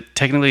because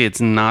technically it's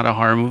not a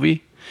horror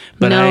movie,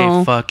 but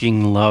No. I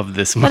fucking love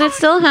this movie. But it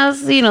still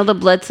has, the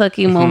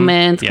blood-sucking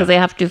moments because Yeah. they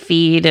have to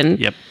feed and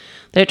Yep.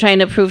 they're trying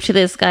to prove to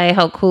this guy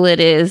how cool it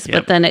is. Yep.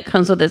 But then it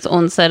comes with its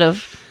own set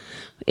of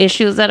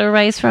issues that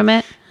arise from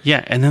it.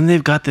 Yeah, and then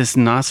they've got this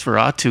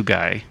Nosferatu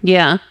guy,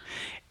 Yeah.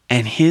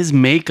 and his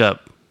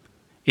makeup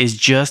is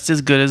just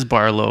as good as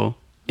Barlow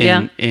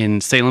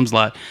in Salem's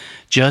Lot,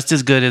 just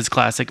as good as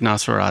classic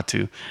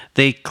Nosferatu.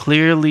 They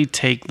clearly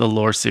take the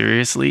lore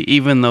seriously,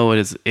 even though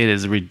it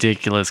is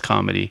ridiculous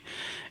comedy.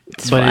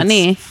 It's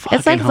funny. It's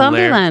fucking like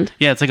hilarious. Zombieland.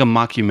 Yeah, it's like a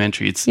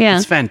mockumentary.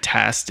 It's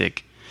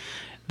fantastic.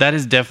 That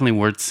is definitely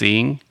worth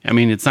seeing. I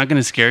mean, it's not going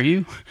to scare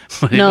you,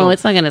 but No,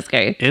 it's not going to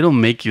scare you. it'll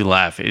make you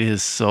laugh. It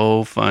is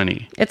so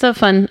funny. It's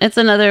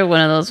another one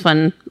of those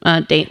fun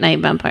date night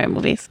vampire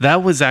movies.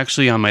 That was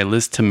actually on my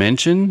list to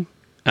mention,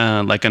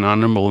 like an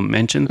honorable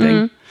mention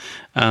thing,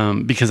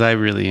 because I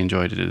really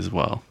enjoyed it as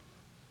well.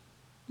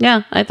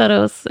 Yeah, I thought it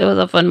was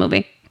a fun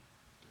movie.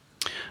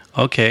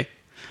 Okay,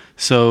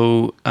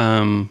 so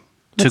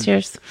What's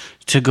yours?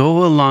 to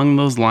go along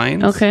those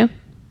lines, Okay.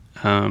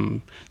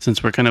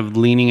 since we're kind of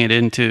leaning it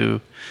into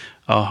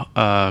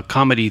a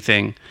comedy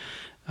thing,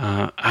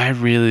 I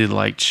really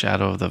liked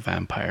Shadow of the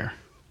Vampire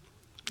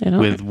I don't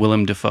with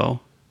Willem Dafoe.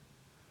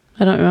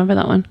 remember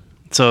that one.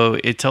 So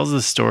it tells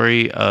the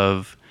story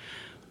of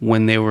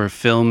when they were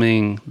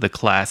filming the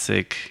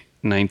classic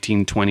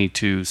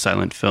 1922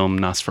 silent film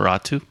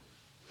Nosferatu.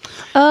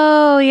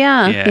 Oh,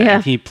 yeah. Yeah, Yeah.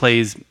 and he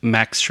plays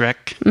Max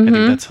Schreck.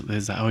 I think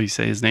is that how you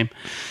say his name.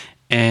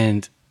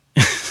 And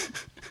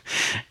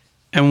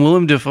and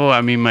Willem Dafoe,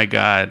 I mean, my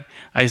God,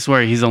 I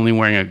swear he's only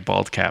wearing a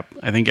bald cap.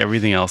 I think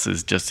everything else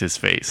is just his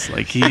face.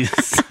 Like he's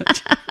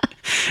such,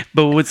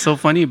 but what's so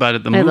funny about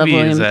it, the I love movie,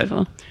 is William that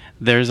Dafoe.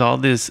 there's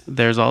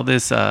all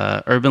this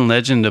urban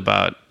legend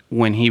about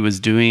when he was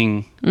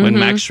doing, when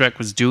Max Schreck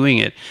was doing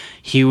it,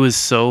 he was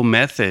so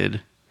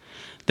method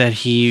that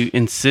he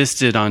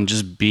insisted on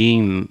just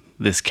being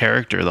this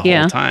character the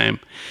Yeah. whole time.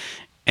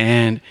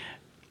 And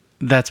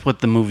that's what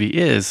the movie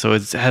is. So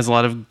it has a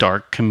lot of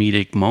dark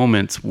comedic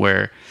moments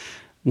where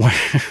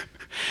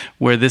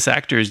this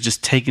actor is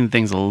just taking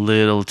things a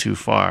little too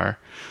far,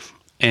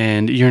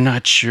 and you're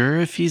not sure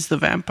if he's the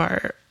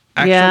vampire,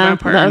 actual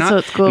vampire, or that's not.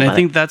 what's cool And I about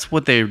think that's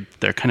what they're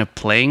kind of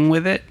playing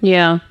with it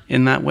Yeah.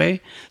 in that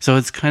way. So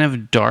it's kind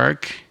of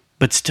dark,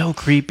 but still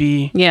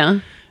creepy, Yeah.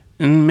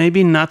 and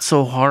maybe not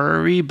so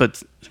horror-y,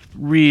 but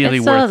really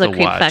It still worth has a the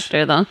creep watch.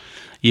 factor, though.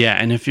 Yeah,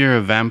 and if you're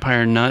a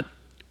vampire nut,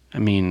 I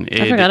mean,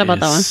 it forgot about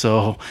that is one.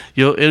 So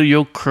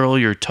you'll curl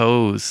your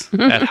toes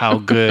at how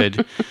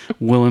good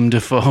Willem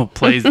Dafoe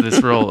plays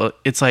this role.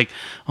 It's like,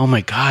 oh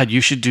my God,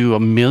 you should do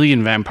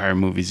 1,000,000 vampire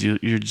movies.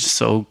 You're just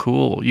so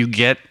cool. You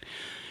get.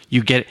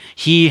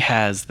 He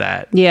has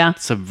that Yeah.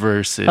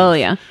 subversive. Oh,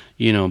 yeah.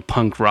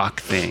 Punk rock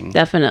thing.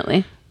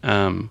 Definitely.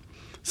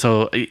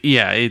 So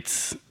yeah,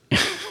 it's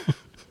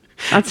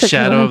That's a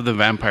Shadow good one. of the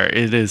Vampire.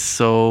 It is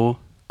so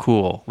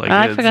cool. Like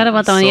I it's forgot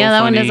about that one. so Yeah,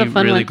 that one is a funny,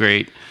 fun really one.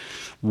 great,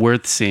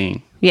 worth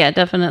seeing. Yeah,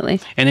 definitely.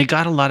 And it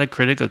got a lot of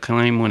critical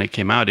acclaim when it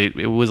came out.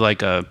 It was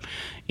like a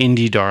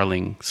indie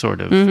darling sort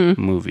of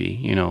Mm-hmm.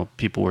 movie.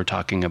 People were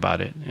talking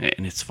about it,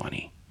 and it's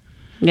funny.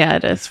 Yeah,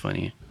 it It's is.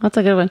 funny. That's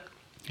a good one.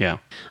 Yeah. All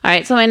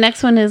right, so my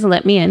next one is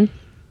Let Me In.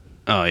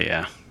 Oh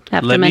yeah.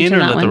 Have to Let me in mention or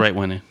that let the one. right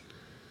one in?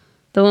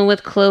 The one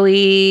with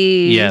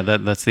Chloe. Yeah,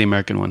 that's the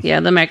American one. Yeah,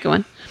 the American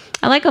one.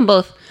 I like them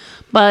both.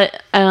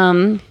 But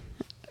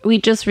we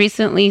just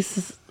recently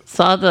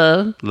saw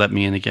the... Let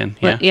me in again.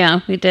 Yeah. Yeah,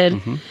 we did.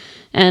 Mm-hmm.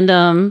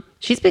 And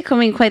she's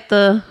becoming quite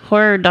the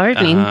horror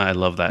darling. I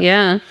love that.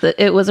 Yeah.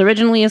 It was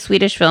originally a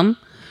Swedish film.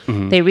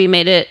 Mm-hmm. They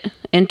remade it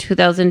in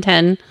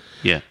 2010,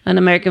 Yeah. an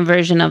American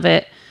version of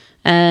it.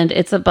 And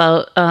it's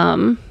about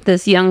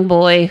this young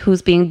boy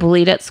who's being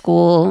bullied at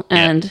school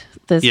and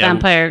this Yeah.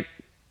 vampire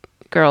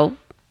girl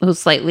who's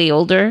slightly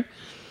older,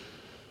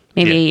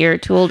 maybe Yeah. a year or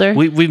two older.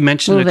 We've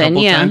mentioned it a Move in,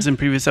 couple yeah. times in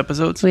previous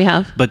episodes. We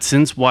have. But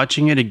since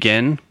watching it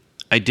again,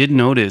 I did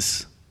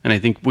notice, and I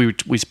think we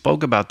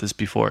spoke about this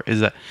before, is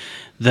that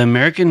the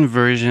American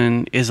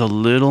version is a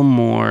little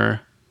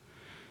more.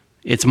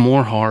 It's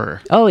more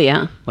horror. Oh,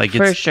 yeah. Like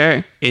for it's,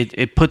 sure.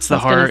 It puts the I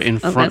was gonna horror s- in I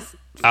was front, gonna s-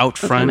 out I was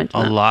gonna front mention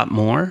a that. lot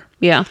more,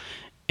 Yeah.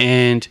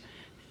 and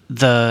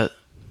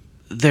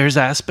there's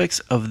aspects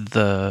of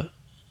the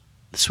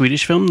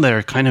Swedish film that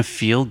are kind of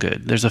feel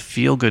good. There's a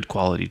feel good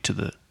quality to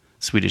the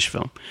Swedish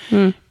film,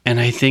 and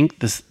I think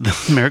the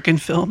American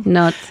film,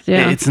 No,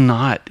 it's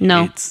not.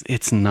 No.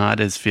 It's not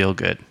as feel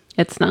good.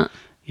 It's not.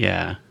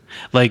 Yeah,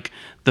 like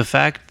the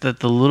fact that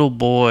the little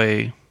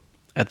boy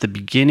at the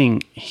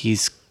beginning,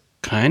 he's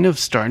kind of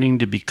starting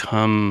to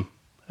become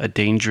a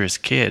dangerous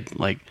kid.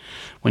 Like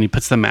when he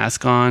puts the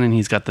mask on and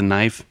he's got the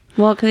knife.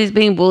 Well, because he's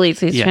being bullied,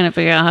 so he's Yeah. trying to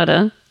figure out how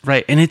to...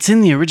 Right, and it's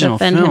in the original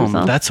Defend film.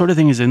 himself. That sort of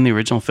thing is in the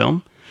original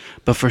film,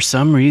 but for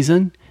some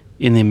reason,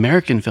 in the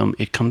American film,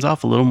 it comes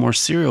off a little more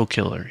serial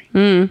killer.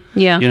 Yeah.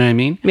 You know what I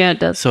mean? Yeah, it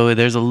does. So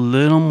there's a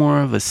little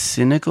more of a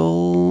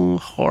cynical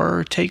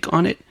horror take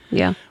on it,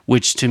 Yeah.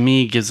 which to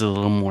me gives it a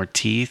little more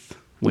teeth,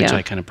 which Yeah.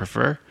 I kind of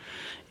prefer.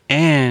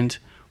 And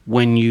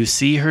when you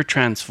see her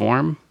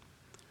transform,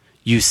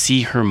 you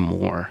see her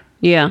more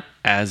Yeah.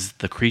 as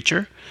the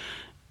creature,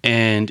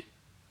 and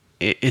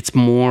it's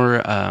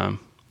more.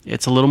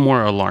 It's a little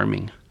more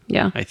alarming,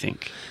 Yeah. I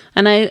think.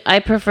 And I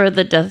prefer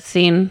the death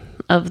scene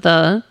of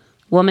the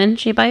woman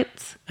she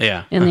bites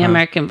Yeah. in the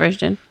American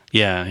version.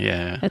 Yeah,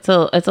 yeah, It's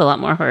a lot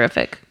more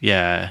horrific.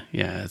 yeah.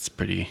 It's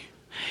pretty.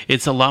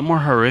 It's a lot more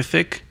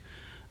horrific,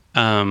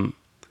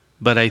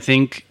 but I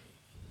think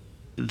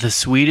the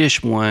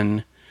Swedish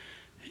one,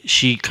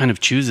 she kind of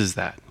chooses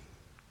that,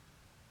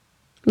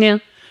 Yeah.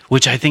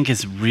 which I think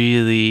is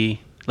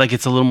really like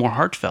it's a little more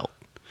heartfelt.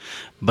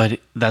 But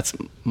that's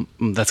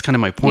kind of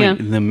my point.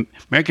 Yeah. In the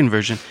American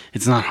version,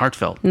 it's not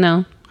heartfelt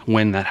No.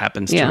 when that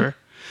happens Yeah. to her.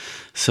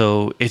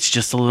 So it's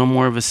just a little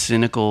more of a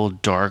cynical,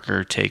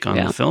 darker take on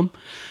Yeah. the film.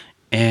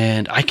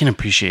 And I can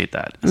appreciate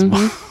that as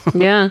well.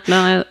 Yeah.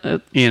 No.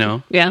 You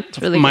know? Yeah. It's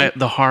really good.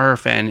 The horror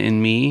fan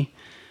in me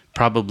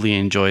probably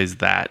enjoys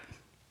that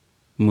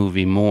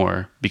movie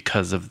more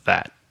because of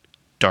the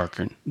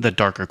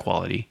darker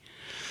quality.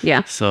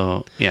 Yeah.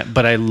 So, yeah.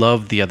 But I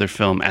love the other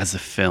film as a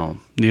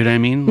film. You know what I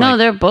mean? No, Like,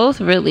 they're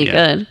both really Yeah.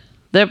 good.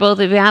 They're both.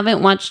 If you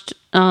haven't watched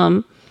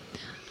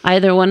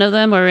either one of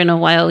them or in a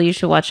while, you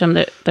should watch them.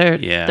 They're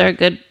Yeah. They're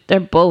good. They're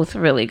both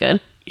really good.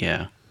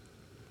 yeah.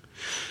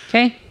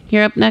 Okay.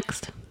 you're up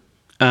next.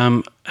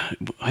 I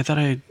thought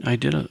I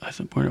did. I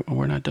thought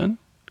we're not done.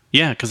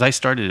 Yeah, because I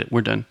started it.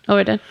 We're done. Oh,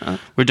 we're done. Oh.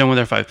 We're done with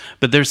our 5.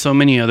 But there's so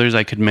many others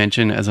I could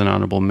mention as an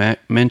honorable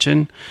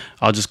mention.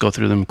 I'll just go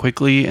through them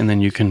quickly, and then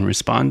you can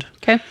respond.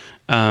 Okay.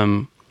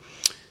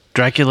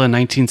 Dracula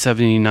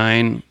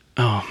 1979.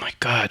 Oh my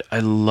God, I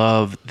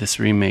love this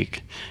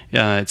remake.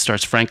 It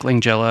stars Frank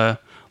Langella,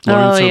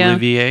 Laurence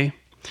Olivier.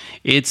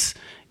 It's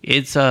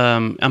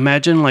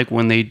imagine like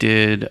when they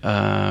did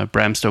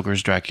Bram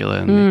Stoker's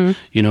Dracula, and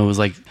it was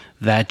like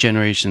that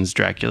generation's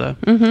Dracula.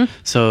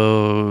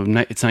 So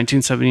it's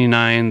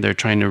 1979. They're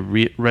trying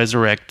to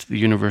resurrect the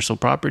Universal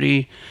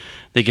property.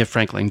 They get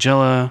Frank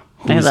Langella.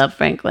 I love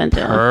Frank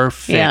Langella.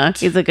 Perfect. Yeah,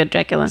 he's a good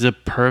Dracula. He's a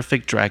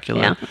perfect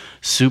Dracula. Yeah.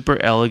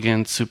 Super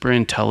elegant, super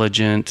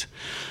intelligent.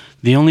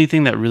 The only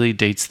thing that really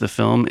dates the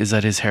film is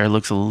that his hair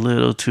looks a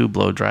little too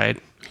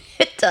blow-dried.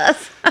 It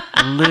does.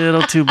 A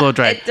little too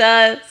blow-dried. It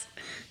does.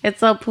 It's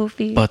so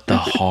poofy. But the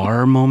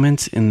horror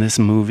moments in this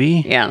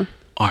movie yeah.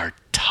 are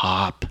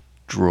top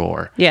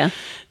drawer. Yeah.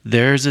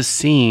 There's a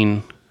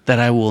scene that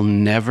I will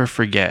never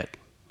forget.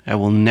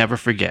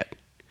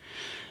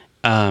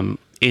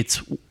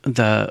 It's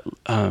the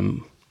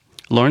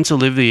Laurence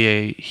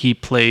Olivier. He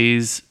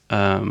plays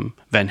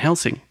Van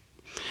Helsing,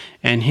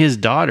 and his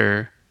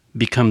daughter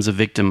becomes a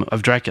victim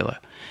of Dracula,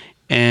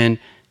 and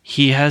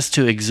he has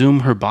to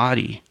exhume her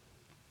body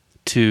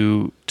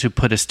to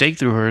put a stake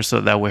through her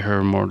so that way her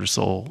immortal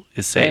soul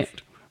is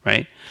saved.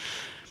 Right?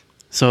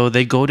 So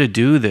they go to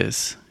do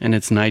this, and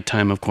it's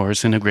nighttime, of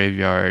course, in a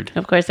graveyard.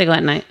 Of course, they go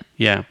at night.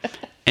 Yeah,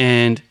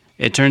 and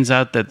it turns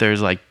out that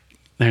there's like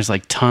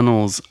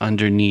tunnels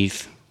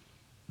underneath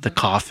the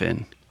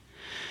coffin,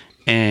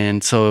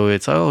 and so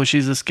it's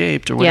she's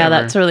escaped or whatever. Yeah,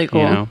 that's really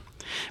cool.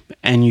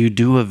 And you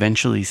do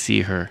eventually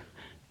see her,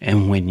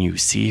 and when you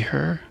see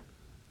her,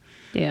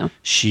 yeah,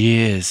 she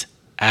is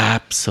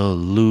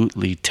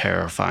absolutely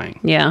terrifying.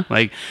 Yeah,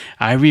 like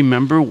I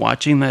remember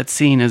watching that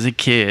scene as a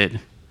kid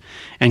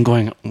and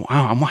going,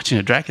 wow, I'm watching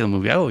a Dracula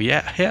movie. Oh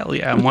yeah, hell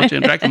yeah, I'm watching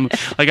a Dracula movie.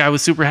 Like I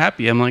was super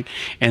happy. I'm like,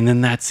 and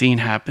then that scene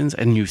happens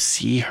and you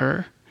see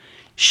her.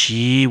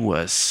 She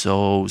was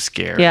so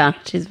scared. Yeah,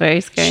 she's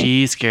very scary.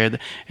 She's scared.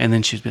 And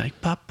then she'd be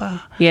like,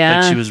 Papa.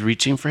 Yeah. Like she was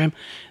reaching for him.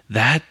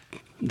 That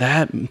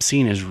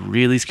scene is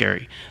really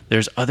scary.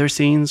 There's other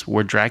scenes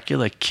where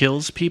Dracula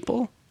kills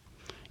people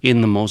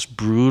in the most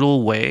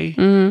brutal way.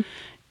 Mm-hmm.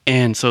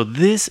 And so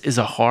this is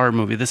a horror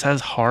movie. This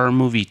has horror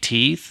movie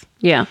teeth.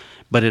 Yeah.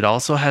 But it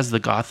also has the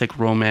gothic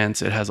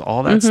romance. It has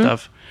all that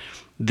stuff.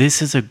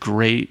 This is a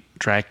great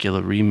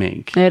Dracula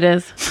remake. It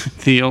is.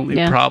 The only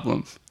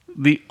problem,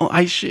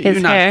 I shit his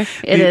you not. Hair.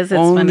 The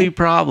only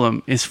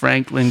problem is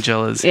Frank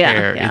Langella's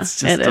hair. Yeah, it's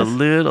just a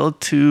little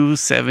too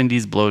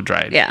 70s blow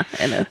dried. Yeah,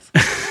 it is.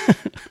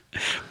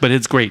 But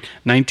it's great.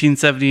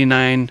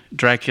 1979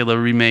 Dracula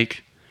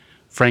remake.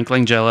 Frank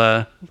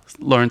Langella,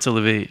 Laurence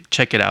Olivier.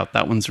 Check it out.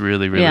 That one's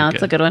really, really good. Yeah,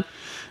 it's a good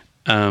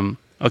one.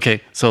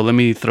 Okay, so let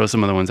me throw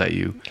some other ones at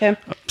you. Okay.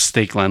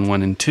 Stakeland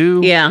 1 and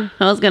 2. Yeah,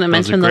 I was going to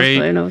mention those,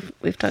 but I know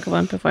we've talked about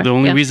them before. The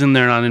only reason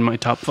they're not in my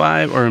top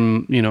 5, or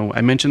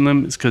I mentioned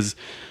them, is because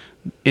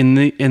in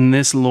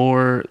this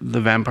lore,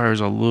 the vampires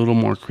are a little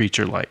more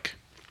creature-like.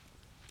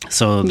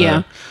 So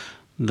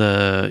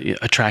the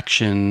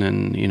attraction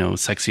and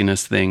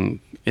sexiness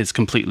thing is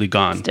completely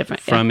gone. It's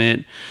different from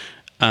it.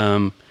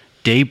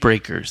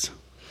 Daybreakers.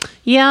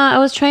 Yeah,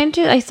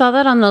 I saw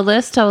that on the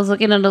list. I was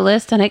looking at the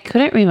list and I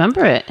couldn't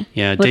remember it.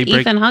 Yeah, with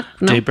Ethan Hawke.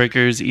 No?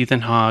 Daybreakers,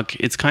 Ethan Hawke.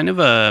 It's kind of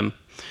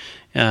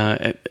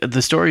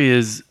the story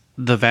is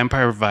the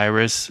vampire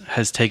virus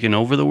has taken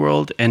over the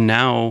world, and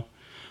now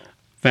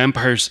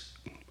vampires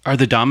are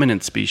the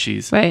dominant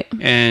species. Right.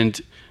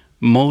 And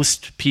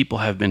most people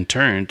have been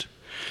turned,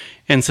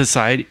 and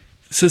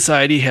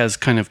society has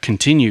kind of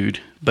continued,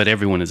 but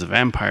everyone is a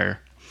vampire.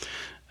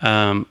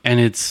 And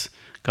it's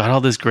got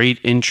all this great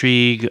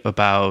intrigue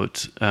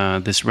about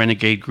this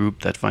renegade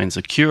group that finds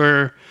a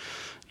cure,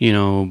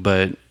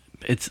 but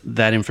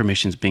that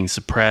information is being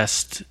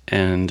suppressed,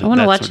 and I want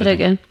to watch it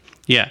again.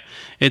 Yeah,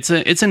 it's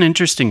an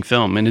interesting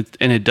film, and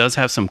it does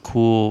have some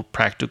cool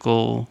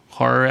practical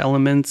horror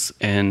elements,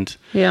 and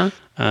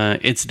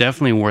it's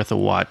definitely worth a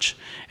watch.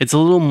 It's a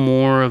little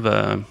more of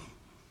a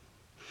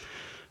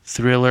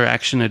thriller,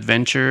 action,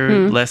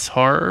 adventure, less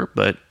horror,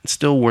 but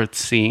still worth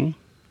seeing.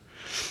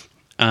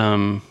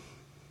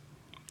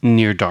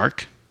 Near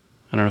Dark.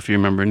 I don't know if you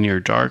remember Near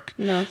Dark.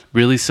 No.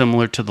 Really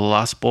similar to The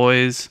Lost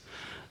Boys.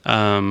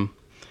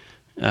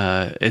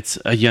 It's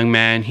a young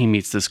man. He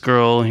meets this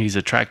girl. He's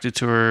attracted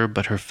to her,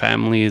 but her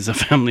family is a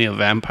family of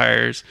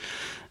vampires.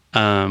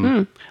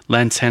 Lance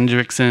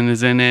Hendrickson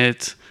is in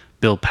it.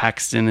 Bill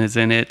Paxton is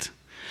in it.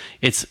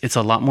 It's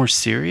a lot more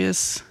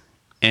serious,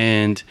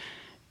 and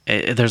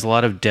there's a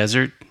lot of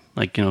desert,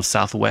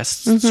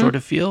 Southwest sort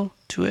of feel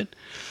to it.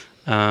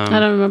 I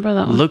don't remember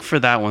that one. Look for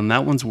that one.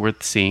 That one's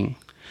worth seeing.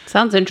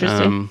 Sounds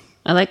interesting.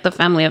 I like the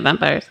family of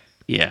vampires.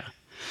 Yeah.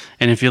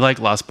 And if you like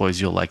Lost Boys,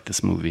 you'll like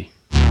this movie.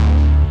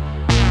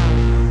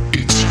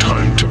 It's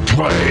time to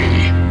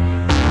play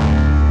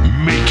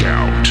Make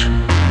Out,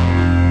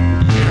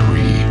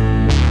 Marry,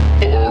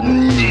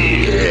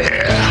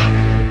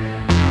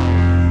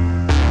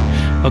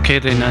 Okay,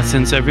 then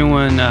since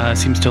everyone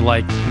seems to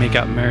like Make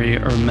Out, Marry,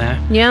 or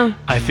Meh, Yeah.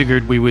 I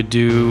figured we would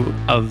do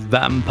a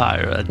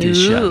vampire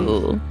edition.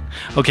 Ooh.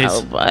 Okay,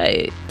 All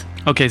right.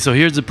 okay, so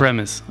here's the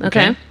premise.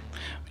 Okay.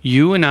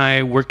 You and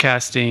I were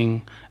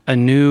casting a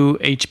new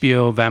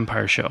HBO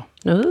vampire show.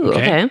 Ooh,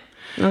 Okay.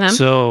 okay.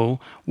 So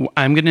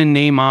I'm going to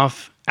name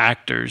off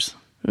actors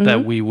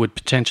that we would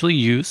potentially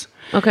use.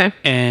 Okay.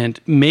 And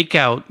make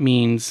out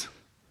means,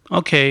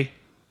 okay,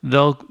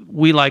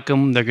 we like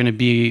them. They're going to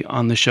be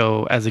on the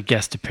show as a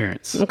guest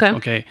appearance. Okay.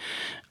 Okay.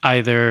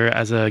 Either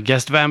as a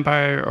guest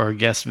vampire or a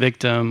guest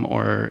victim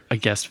or a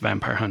guest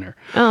vampire hunter.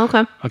 Oh,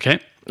 okay. Okay.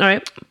 All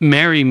right.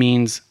 Marry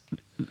means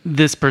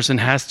this person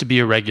has to be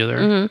a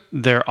regular.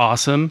 They're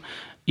awesome,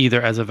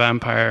 either as a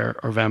vampire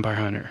or vampire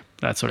hunter.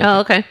 That sort of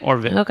Oh, thing. okay. Or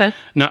Okay.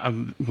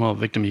 No, well,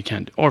 victim you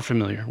can't, or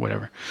familiar,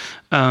 whatever.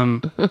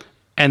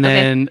 And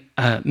then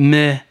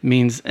meh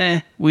means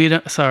we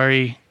don't.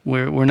 Sorry,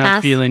 we're not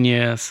Pass. feeling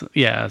you.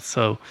 Yeah,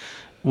 so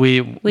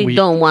we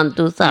don't want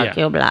to suck yeah.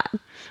 your blood.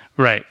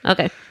 right.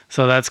 Okay.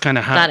 So that's kind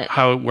of Got it.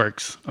 how it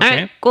works. All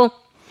Okay. right. Cool.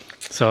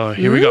 So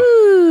here we go.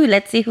 Ooh,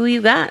 let's see who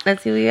you got.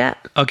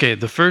 Okay,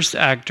 the first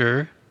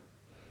actor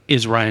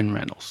is Ryan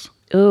Reynolds.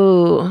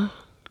 Ooh.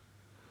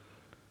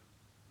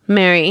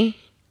 Mary.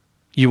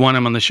 You want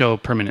him on the show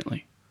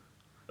permanently.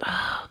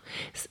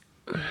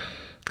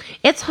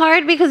 It's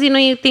hard because,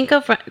 you think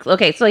of...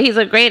 Okay, so he's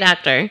a great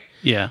actor.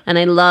 Yeah. And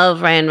I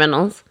love Ryan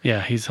Reynolds.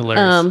 Yeah, he's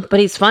hilarious. But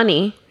he's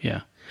funny.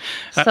 Yeah.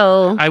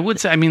 So... I would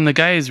say, the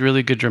guy is a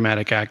really good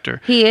dramatic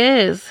actor. He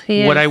is.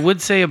 What I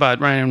would say about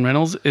Ryan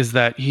Reynolds is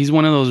that he's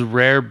one of those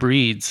rare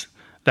breeds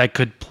that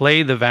could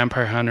play the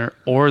vampire hunter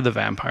or the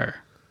vampire.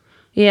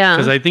 Yeah.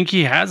 Because I think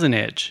he has an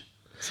edge.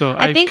 So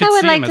I think could I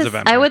would see like him as a to...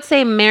 vampire. I would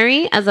say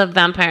Mary as a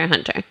vampire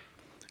hunter.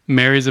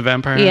 Mary's a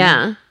vampire hunter?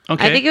 Yeah.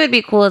 Okay. I think it would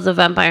be cool as a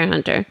vampire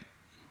hunter.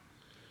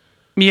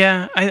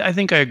 Yeah, I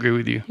think I agree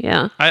with you.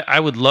 Yeah. I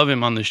would love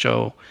him on the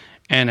show,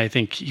 and I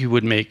think he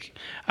would make...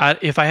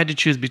 if I had to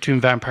choose between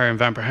vampire and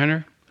vampire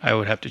hunter, I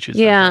would have to choose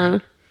vampire Yeah.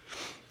 hunter.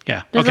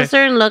 Yeah, There's okay. a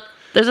certain look.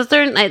 There's a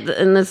certain...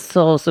 And this is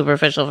so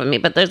superficial for me,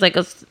 but there's like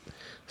a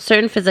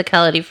certain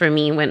physicality for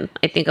me when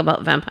I think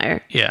about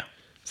vampire. Yeah.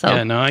 So...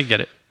 Yeah, no, I get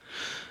it.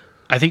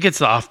 I think it's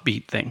the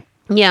offbeat thing.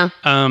 Yeah.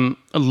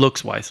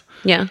 Looks-wise.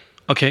 Yeah.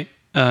 Okay,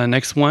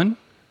 next one,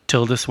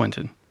 Tilda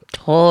Swinton.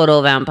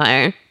 Total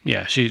vampire.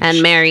 Yeah,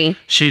 And Mary.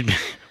 she'd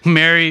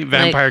marry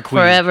vampire Like,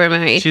 queen. forever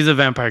married. She's a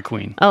vampire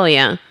queen. Oh,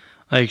 yeah.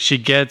 Like she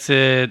gets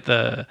it.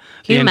 The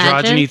Can you androgyny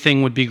imagine?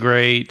 thing would be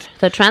great.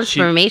 The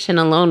transformation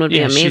alone would be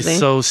amazing. She's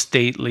so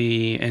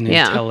stately and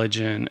Yeah.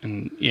 intelligent,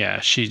 and yeah,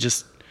 she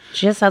just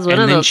has one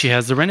and of then those. she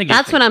has the renegade.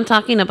 That's thing. what I'm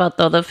talking about,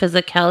 though. The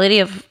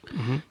physicality of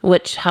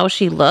how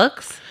she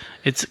looks.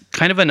 It's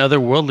kind of an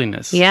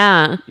otherworldliness.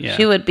 Yeah. Yeah.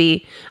 She would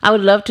be. I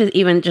would love to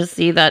even just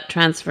see that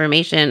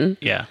transformation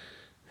Yeah.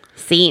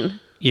 scene.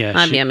 Yeah.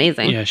 That'd be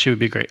amazing. Yeah, she would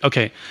be great.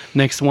 Okay,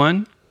 next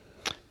one,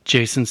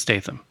 Jason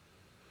Statham.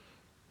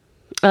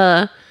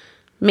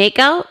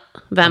 Makeout,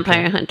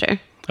 vampire hunter.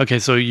 Okay,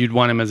 so you'd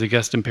want him as a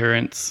guest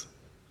appearance.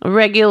 A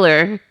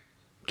regular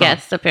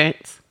guest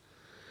appearance.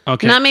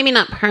 Okay. Maybe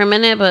not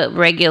permanent, but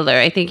regular.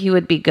 I think he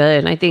would be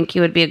good. I think he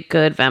would be a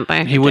good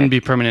vampire He wouldn't be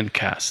permanent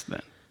cast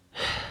then.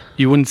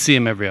 You wouldn't see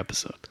him every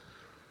episode.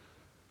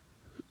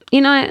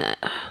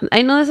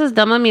 I know this is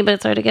dumb on me, but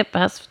it's hard to get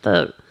past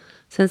the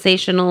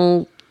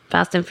sensational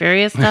Fast and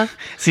Furious stuff.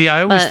 See,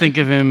 I always But- think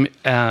of him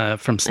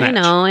from Snatch.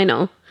 I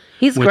know.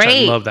 He's Which I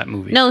great. love that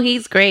movie. No,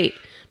 he's great.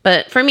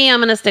 But for me, I'm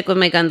going to stick with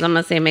my guns. I'm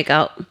going to say make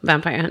out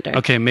vampire hunter.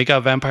 Okay, make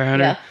out vampire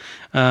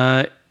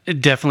hunter.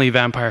 Definitely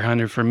vampire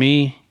hunter for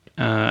me.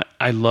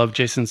 I love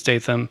Jason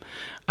Statham.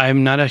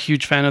 I'm not a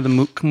huge fan of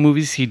the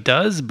movies he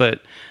does,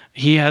 but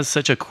he has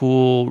such a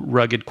cool,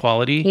 rugged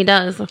quality. He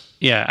does.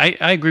 Yeah,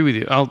 I agree with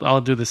you.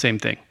 I'll do the same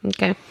thing.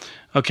 Okay.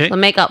 Okay. So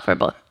make out for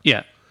both.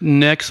 Yeah.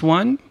 Next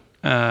one,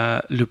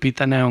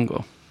 Lupita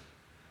Nyong'o.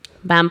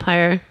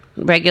 Vampire,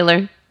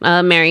 regular,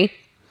 Mary.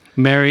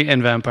 Mary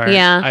and vampire.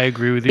 Yeah. I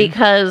agree with you.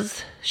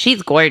 Because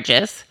she's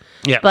gorgeous.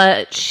 Yeah.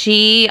 But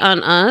she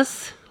on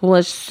Us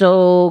was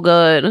so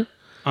good.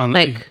 On,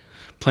 Like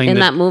playing in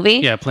that movie.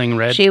 Yeah, playing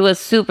Red. She was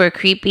super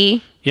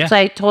creepy. Yeah. So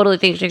I totally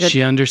think she could.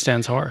 She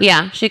understands horror.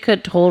 Yeah, she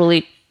could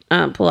totally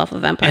pull off a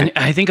vampire. And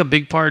I think a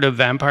big part of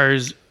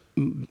vampires,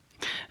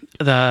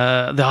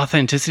 the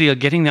authenticity of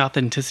getting the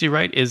authenticity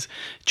right is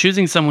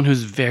choosing someone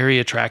who's very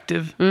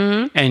attractive,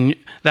 and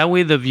that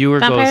way the viewer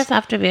Vampires goes,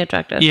 have to be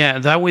attractive. yeah,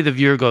 that way the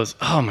viewer goes,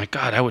 oh my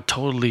god, I would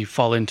totally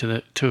fall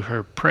into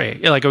her prey,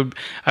 yeah, like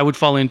I would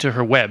fall into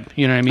her web.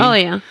 You know what I mean? Oh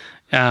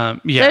yeah.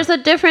 Yeah. There's a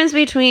difference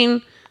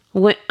between,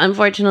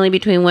 unfortunately,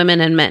 between women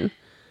and men.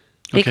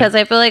 Because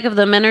I feel like if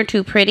the men are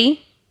too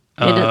pretty,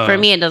 for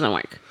me, it doesn't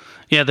work.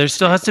 Yeah, there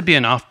still has to be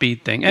an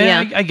offbeat thing.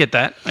 Yeah. I get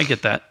that. I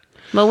get that.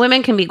 But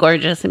women can be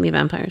gorgeous and be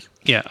vampires.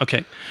 Yeah,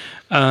 okay.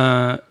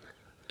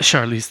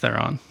 Charlize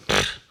Theron.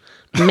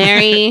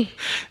 Marry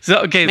So,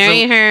 okay,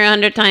 her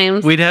 100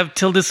 times. we'd have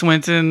Tilda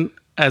Swinton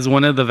as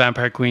one of the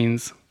vampire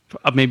queens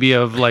maybe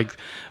of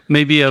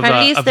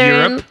Charlize of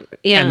Theron, Europe,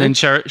 yeah. and then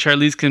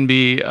Charlize can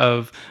be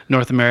of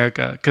North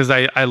America because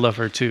I love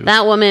her too.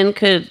 That woman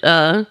could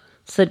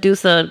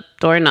seduce a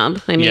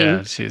doorknob. I mean,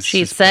 Yeah, she's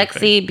she's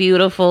sexy,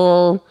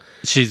 beautiful,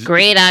 She's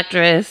great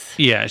actress.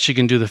 Yeah, she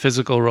can do the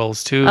physical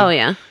roles too. Oh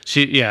yeah.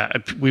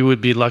 We would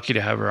be lucky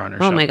to have her on our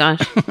show. Oh my gosh.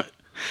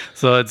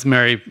 So let's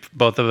marry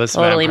both of us.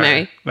 Totally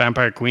marry.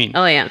 Vampire Queen.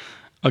 Oh yeah.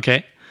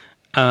 Okay.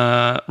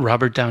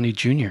 Robert Downey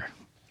Jr.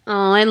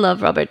 Oh, I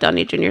love Robert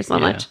Downey Jr. so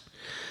much.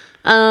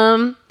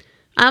 I'm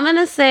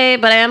gonna say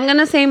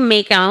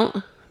make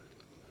out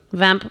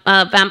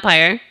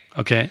vampire,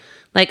 Okay.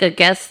 like a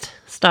guest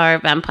star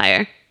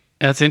vampire.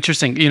 That's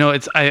interesting. You know,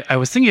 I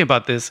was thinking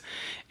about this,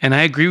 and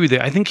I agree with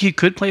it. I think he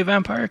could play a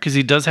vampire because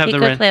he does have He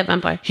could play a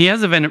vampire. He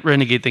has a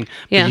renegade thing.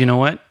 Yeah. But you know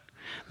what?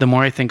 The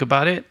more I think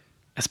about it,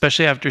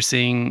 especially after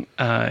seeing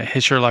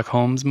his Sherlock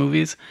Holmes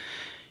movies,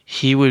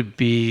 he would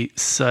be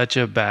such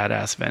a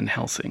badass Van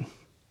Helsing.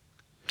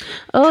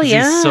 Oh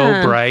yeah. He's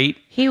so bright,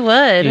 He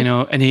would. you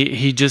know, and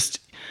he just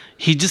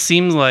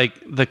seems like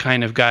the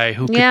kind of guy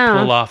who could Yeah.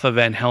 pull off a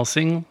Van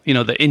Helsing, you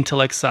know, the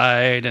intellect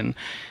side, and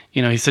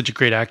you know, he's such a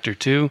great actor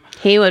too.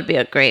 He would be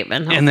a great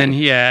Van Helsing. And then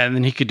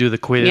he could do the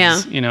quiz, Yeah.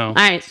 you know. All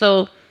right,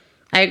 so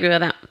I agree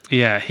with that.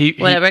 Yeah,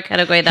 Whatever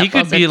category that he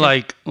could falls be into.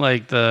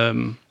 like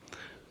the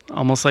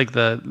almost like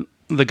the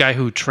guy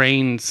who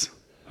trains,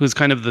 who's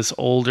kind of this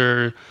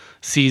older,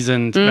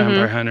 seasoned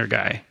vampire hunter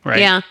guy, right?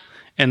 Yeah.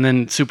 And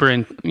then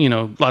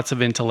lots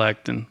of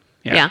intellect and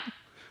Yeah,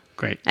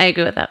 great. I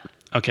agree with that.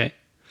 Okay,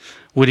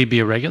 would he be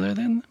a regular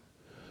then?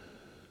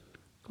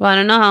 Well, I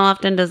don't know how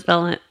often does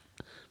Van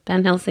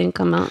Helsing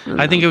come out.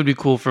 I think it would be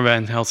cool for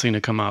Van Helsing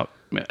to come out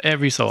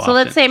every so often. So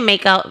let's say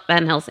make out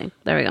Van Helsing.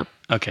 There we go.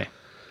 Okay,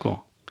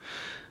 cool.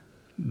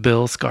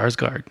 Bill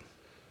Skarsgård.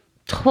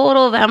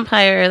 Total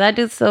vampire. That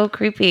dude's so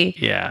creepy.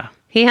 Yeah,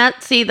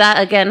 That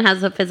again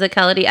has a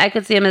physicality. I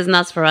could see him as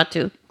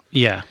Nosferatu.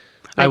 yeah.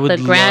 Like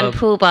the grand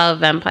poobah of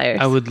vampires.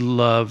 I would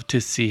love to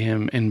see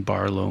him in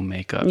Barlow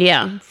makeup.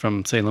 Yeah.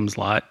 From Salem's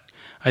Lot.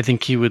 I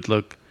think he would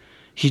look.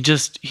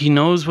 He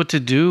knows what to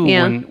do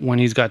Yeah. when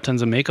he's got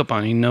tons of makeup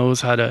on. He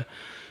knows how to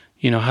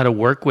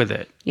work with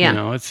it. Yeah. You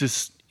know, it's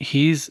just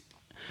he's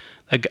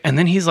like, and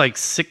then he's like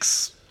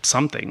 6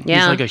 something. Yeah.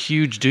 He's like a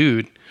huge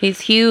dude.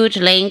 He's huge,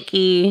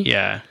 lanky,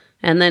 Yeah.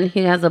 and then he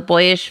has a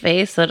boyish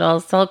face. So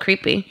it's all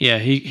creepy. Yeah.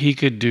 He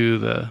could do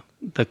the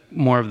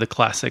more of the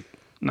classic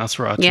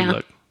Nosferatu Yeah.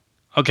 look.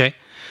 Okay.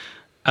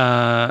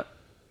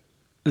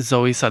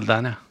 Zoe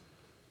Saldana.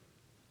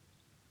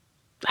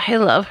 I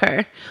love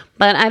her,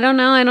 but I don't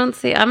know. I'm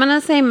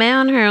gonna say meh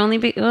on her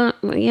only.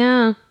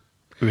 Yeah.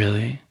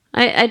 Really?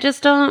 I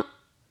just don't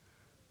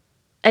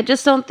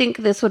think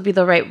this would be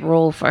the right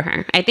role for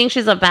her. I think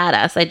she's a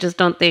badass. I just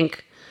don't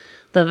think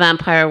the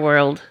vampire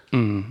world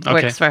Okay.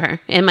 works for her,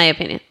 in my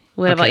opinion.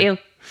 What about Okay. you?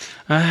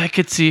 I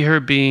could see her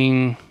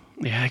being.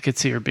 Yeah, I could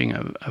see her being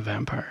a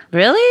vampire.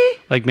 Really?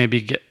 Like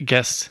maybe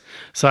guest.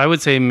 So I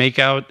would say make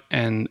out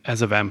and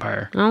as a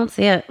vampire. I don't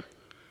see it.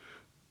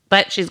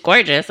 But she's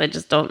gorgeous. I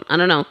don't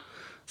know.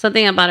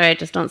 Something about her I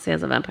just don't see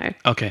as a vampire.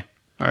 Okay.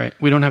 All right.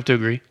 We don't have to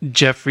agree.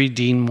 Jeffrey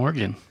Dean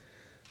Morgan.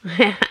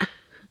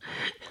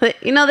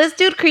 You know, this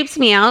dude creeps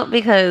me out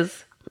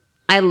because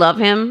I love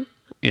him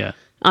Yeah.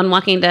 on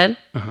Walking Dead.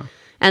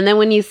 And then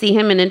when you see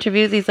him in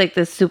interviews, he's like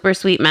this super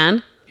sweet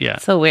man. Yeah.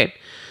 So weird.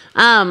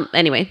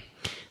 Anyway.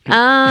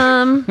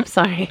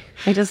 Sorry.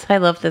 I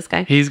love this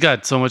guy. He's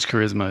got so much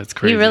charisma. It's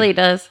crazy. He really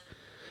does.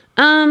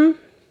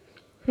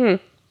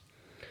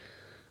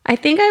 I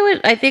think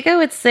I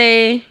would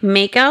say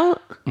make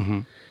out,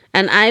 and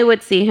I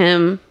would see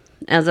him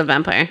as a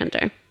vampire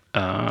hunter.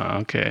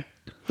 Okay.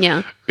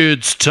 Yeah.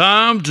 It's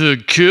time to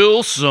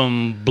kill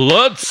some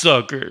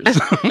bloodsuckers.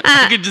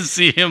 I could just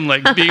see him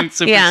like being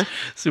super, Yeah.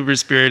 super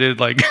spirited.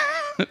 Like,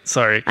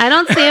 sorry. I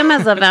don't see him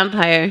as a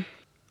vampire.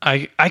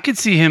 I could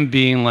see him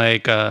being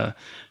like a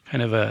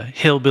kind of a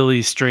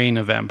hillbilly strain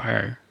of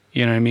vampire.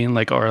 You know what I mean?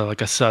 Like, or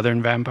like a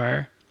southern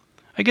vampire.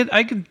 I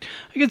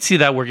could see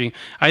that working.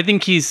 I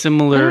think he's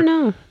similar. I don't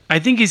know. I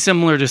think he's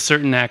similar to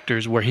certain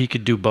actors where he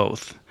could do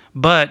both.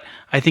 But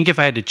I think if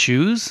I had to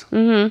choose,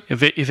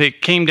 if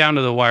it came down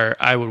to the wire,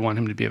 I would want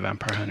him to be a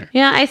vampire hunter.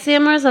 Yeah, I see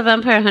him more as a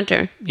vampire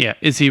hunter. Yeah.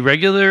 Is he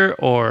regular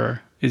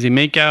or is he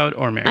make out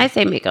or married? I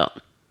say make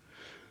out.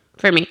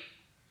 For me.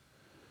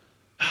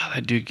 Oh,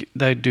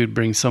 that dude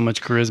brings so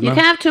much charisma. You can't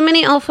have too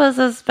many alphas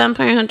as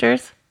vampire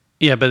hunters.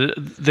 Yeah, but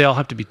they all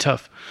have to be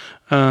tough.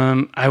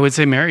 I would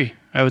say Mary.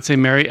 I would say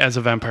Mary as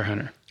a vampire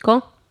hunter.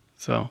 Cool.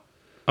 So,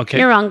 okay.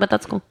 You're wrong, but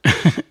that's cool.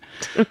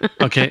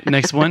 Okay,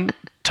 next one.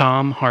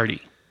 Tom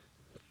Hardy.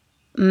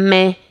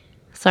 Meh.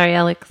 Sorry,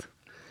 Alex.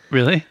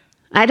 Really?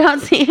 I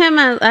don't see him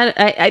as...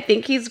 I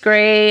think he's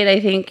great. I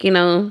think,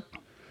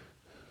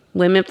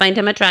 women find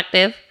him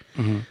attractive.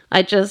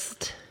 I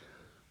just...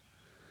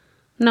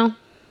 No.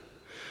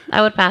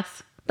 I would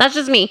pass. That's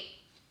just me.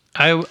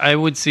 I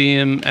would see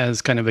him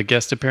as kind of a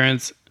guest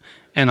appearance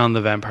and on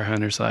the vampire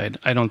hunter side.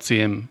 I don't see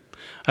him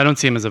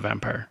as a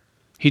vampire.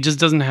 He just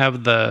doesn't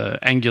have the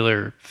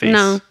angular face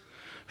No.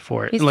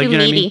 for it. He's like, too you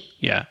know what I mean? meaty.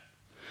 Yeah.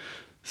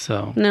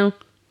 So No.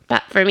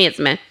 But for me, it's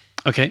meh.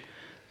 okay,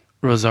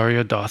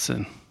 Rosario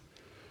Dawson,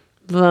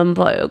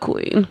 Vampire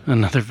Queen.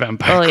 another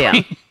vampire. Oh, yeah.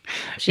 queen.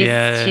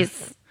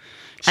 She's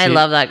I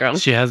love that girl.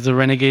 She has the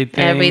renegade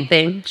thing.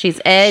 Everything.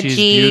 She's edgy.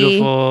 She's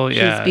beautiful.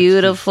 Yeah, She's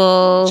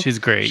beautiful. She's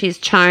great. She's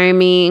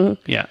charming.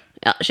 Yeah.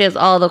 She has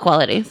all the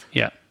qualities.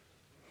 Yeah.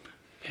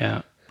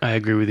 Yeah. I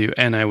agree with you.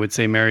 And I would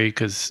say Mary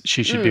because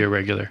she should be a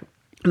regular.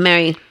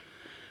 Mary. Can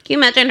you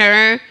imagine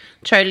her,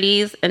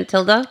 Charlize, and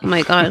Tilda? Oh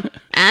my God.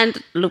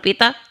 And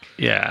Lupita.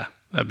 Yeah.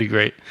 That'd be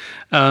great.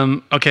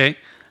 Okay.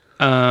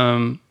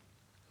 Josh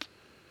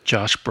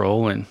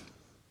Brolin.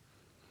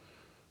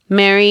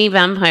 Mary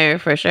Vampire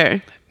for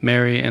sure.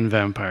 Mary and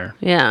Vampire.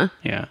 Yeah.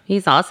 Yeah.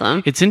 He's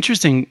awesome. It's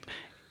interesting.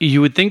 You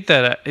would think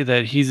that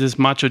he's this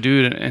macho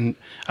dude, and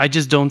I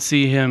just don't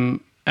see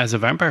him as a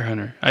vampire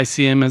hunter. I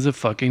see him as a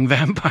fucking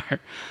vampire.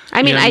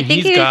 I mean, I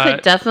think he's he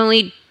could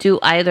definitely do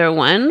either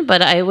one,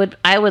 but I would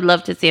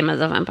love to see him as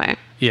a vampire.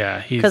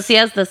 Yeah, because he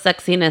has the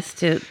sexiness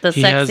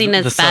he has the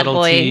bad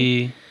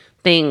subtlety. boy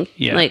thing.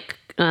 Yeah. Like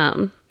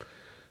to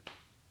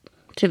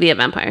be a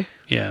vampire.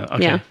 Yeah.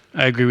 Okay. Yeah.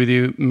 I agree with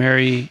you.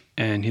 Mary,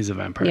 and he's a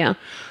vampire. Yeah.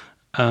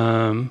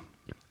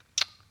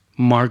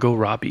 Margot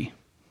Robbie.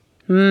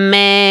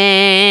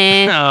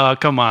 Man. Oh,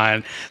 come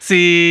on.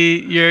 See,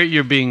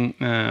 you're being.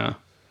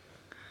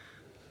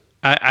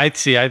 I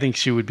see. I think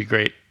she would be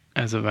great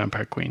as a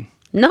vampire queen.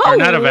 No or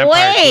not a vampire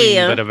way.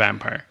 queen, but a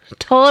vampire.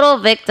 Total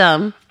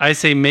victim. I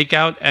say make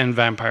out and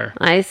vampire.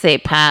 I say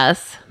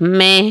pass.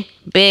 Meh.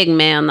 Big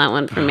meh on that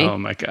one for me. Oh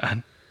my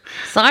god.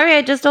 Sorry,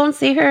 I just don't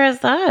see her as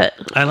that.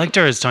 I liked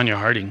her as Tanya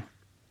Harding.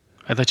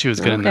 I thought she was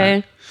good in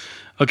that.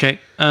 Okay.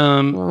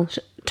 Well,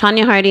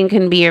 Tanya Harding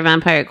can be your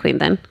vampire queen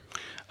then.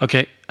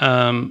 Okay.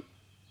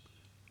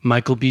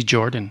 Michael B.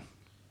 Jordan.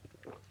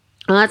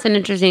 Oh, that's an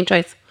interesting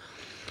choice.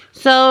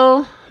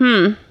 So,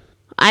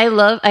 I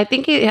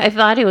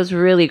thought he was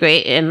really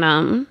great in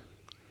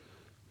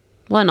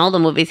in all the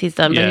movies he's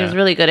done, but he was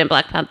really good in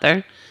Black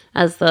Panther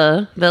as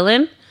the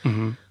villain.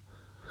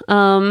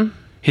 Mm-hmm.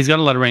 He's got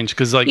a lot of range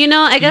because, like,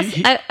 I guess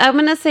I'm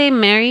gonna say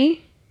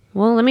Mary.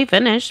 Well, let me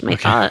finish my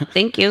thought.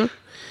 Thank you.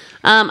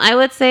 I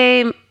would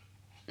say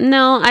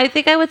no. I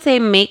think I would say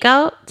make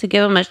out to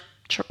give him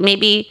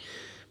maybe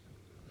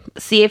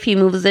see if he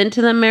moves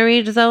into the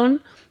married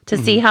zone to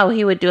see how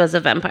he would do as a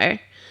vampire.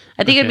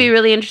 I think it'd be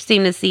really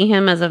interesting to see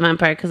him as a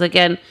vampire because,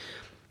 again,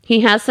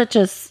 he has such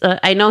a.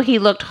 I know he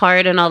looked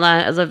hard and all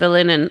that as a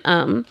villain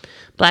in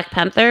Black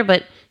Panther,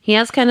 but he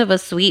has kind of a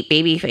sweet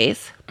baby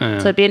face. So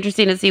it'd be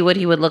interesting to see what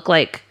he would look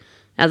like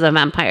as a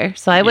vampire.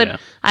 So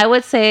I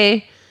would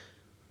say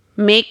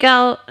make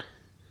out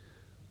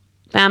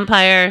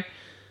vampire,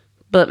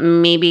 but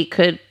maybe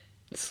could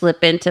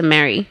slip into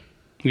Mary.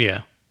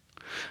 Yeah.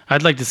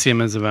 I'd like to see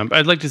him as a vampire.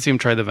 I'd like to see him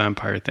try the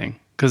vampire thing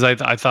because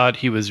I thought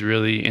he was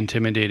really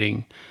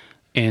intimidating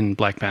in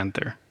Black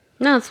Panther.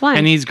 No, it's fine.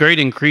 And he's great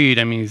in Creed.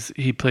 I mean,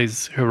 he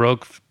plays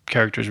heroic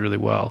characters really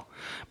well.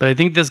 But I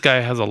think this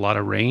guy has a lot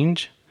of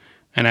range,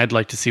 and I'd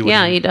like to see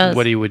he does.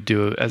 what he would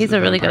do as he's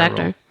a really good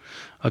actor. Role.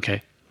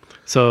 Okay.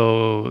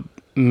 So,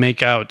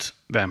 make out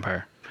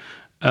vampire.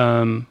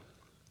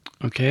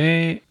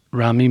 Okay.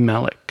 Rami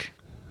Malek.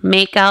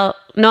 Make out.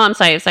 No, I'm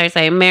sorry.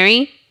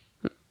 Mary.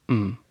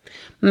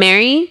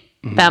 Mary,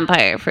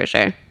 vampire for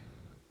sure.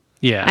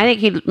 Yeah. I think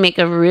he'd make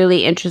a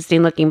really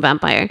interesting looking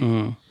vampire.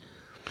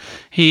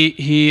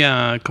 He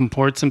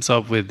comports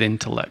himself with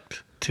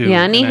intellect too.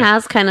 Yeah, and he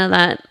has kind of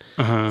that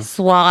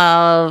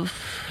suave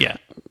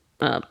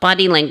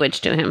body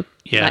language to him.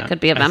 Yeah. That could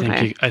be a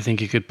vampire. I think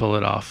he could pull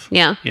it off.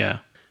 Yeah. Yeah.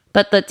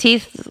 But the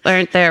teeth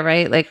aren't there,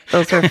 right? Like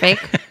those were fake.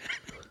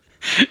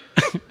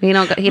 He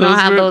don't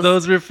have those.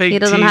 Those were fake. He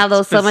doesn't have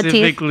those summer teeth.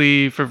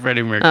 Specifically for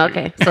Freddie Mercury.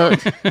 Okay, so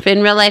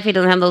in real life he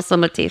doesn't have those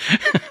summer teeth.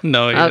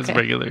 No, he has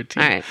regular teeth.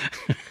 All right,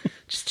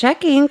 just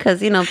checking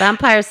because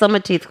vampire summer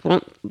teeth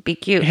won't be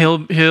cute. He'll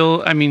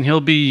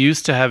be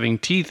used to having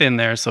teeth in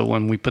there, so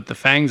when we put the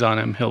fangs on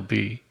him, he'll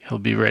be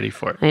ready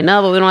for it. I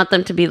know, but we don't want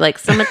them to be like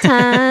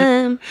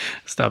summertime.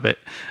 Stop it.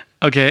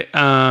 Okay,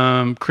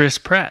 Chris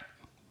Pratt.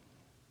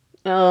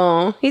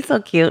 Oh, he's so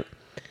cute.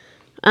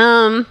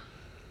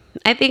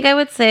 I think I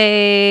would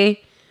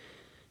say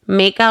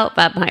make out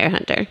vampire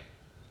hunter.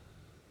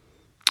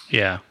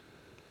 Yeah.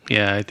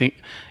 I think.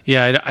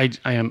 Yeah, I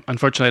am.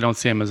 Unfortunately, I don't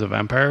see him as a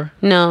vampire.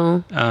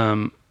 No.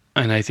 And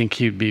I think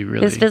he'd be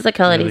really. His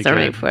physicality is really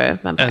right for a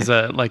vampire. As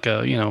a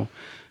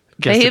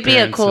guest he'd be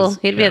a cool.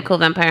 He'd be a cool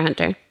vampire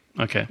hunter.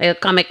 Okay. A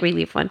comic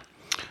relief one.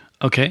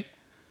 Okay.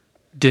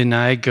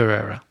 Denai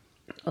Guerrera.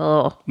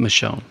 Oh.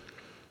 Michonne.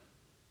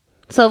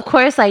 So of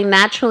course I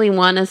naturally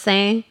want to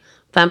say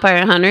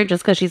vampire hunter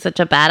just because she's such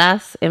a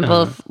badass in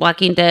both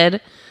Walking Dead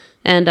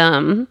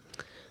and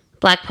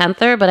Black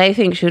Panther, but I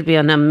think she would be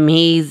an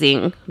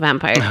amazing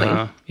vampire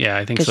queen. Yeah,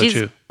 I think so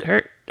too.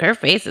 Her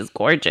face is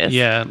gorgeous.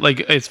 Yeah, like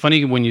it's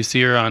funny when you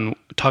see her on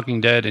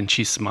Talking Dead and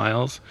she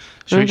smiles.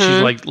 She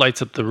like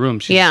lights up the room.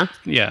 Yeah.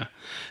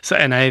 So,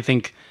 and I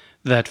think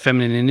that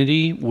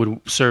femininity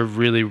would serve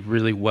really,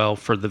 really well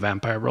for the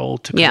vampire role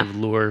to kind of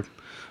lure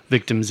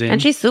victims in.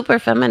 And she's super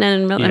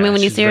feminine. I mean,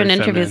 when you she's see her in very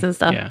interviews feminine. and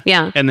stuff.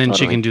 Yeah. And then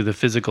she totally. can do the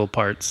physical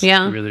parts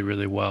Yeah. really,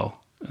 really well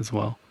as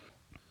well.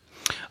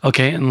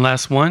 Okay, and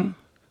last one,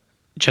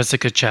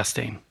 Jessica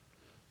Chastain.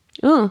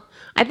 Ooh,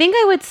 I think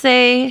I would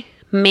say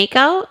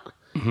Makeout,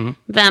 Mm-hmm.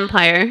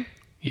 Vampire,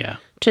 Yeah.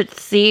 to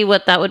see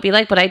what that would be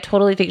like. But I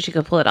totally think she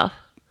could pull it off.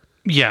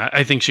 Yeah,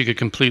 I think she could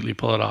completely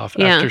pull it off.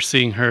 Yeah. After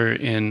seeing her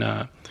in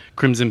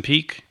Crimson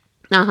Peak,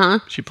 Uh-huh.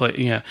 she played,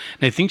 and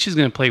I think she's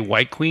going to play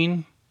White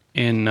Queen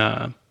in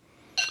the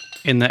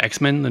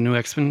X-Men, the new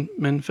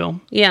X-Men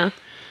film. Yeah.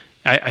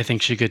 I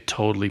think she could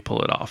totally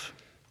pull it off.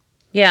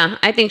 Yeah,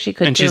 I think she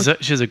could And too.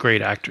 she's a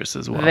great actress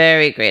as well.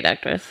 Very great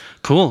actress.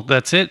 Cool.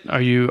 That's it.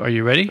 Are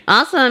you ready?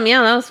 Awesome.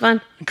 Yeah, that was fun.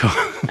 Cool.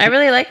 I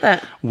really like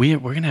that. We're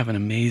gonna have an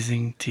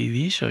amazing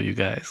TV show, you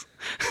guys.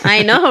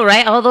 I know,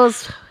 right? All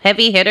those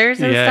heavy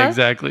hitters and Yeah, stuff.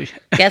 exactly.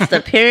 Guest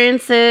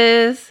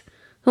appearances.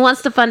 Who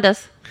wants to fund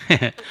us?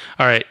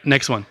 All right,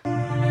 next one.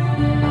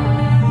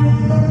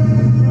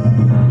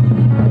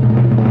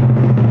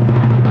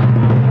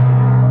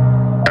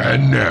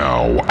 And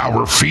now,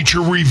 our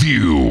feature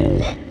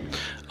review.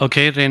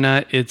 Okay,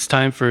 Reina, it's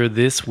time for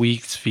this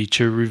week's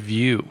feature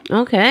review.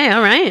 Okay,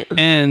 all right.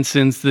 And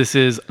since this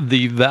is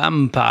the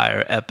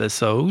vampire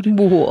episode,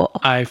 Whoa.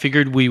 I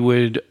figured we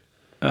would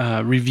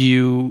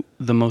review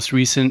the most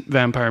recent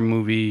vampire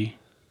movie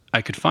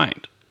I could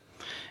find.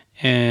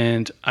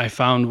 And I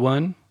found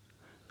one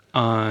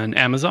on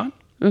Amazon,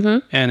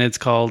 and it's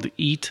called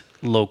Eat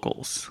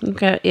Locals.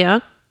 Okay, yeah.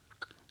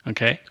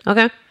 Okay?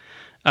 Okay.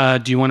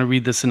 Do you want to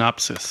read the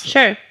synopsis?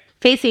 Sure.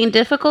 Facing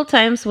difficult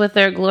times with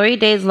their glory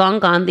days long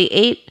gone, the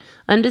 8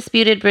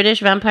 undisputed British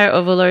vampire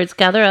overlords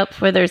gather up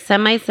for their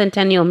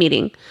semi-centennial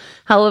meeting.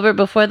 However,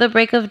 before the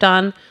break of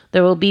dawn,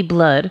 there will be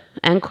blood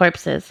and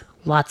corpses.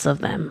 Lots of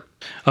them.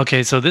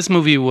 Okay, so this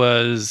movie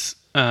was,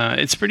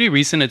 it's pretty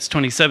recent. It's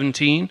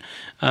 2017.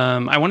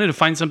 I wanted to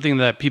find something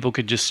that people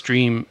could just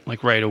stream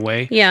like right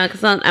away. Yeah,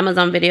 because on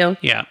Amazon Video.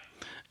 Yeah.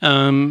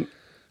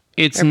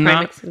 It's Or Prime,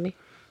 not, excuse me.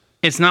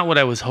 it's not what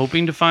I was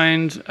hoping to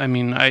find. I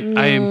mean,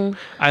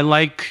 I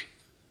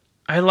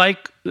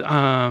like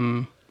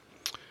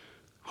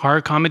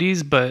horror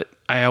comedies, but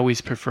I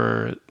always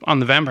prefer, on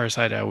the vampire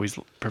side, I always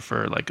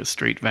prefer like a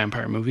straight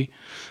vampire movie.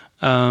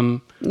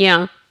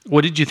 Yeah.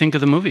 What did you think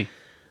of the movie?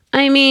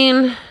 I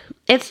mean,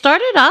 it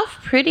started off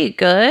pretty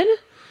good.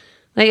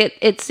 Like,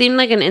 it seemed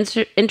like an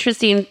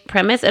interesting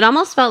premise. It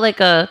almost felt like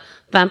a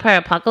vampire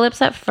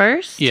apocalypse at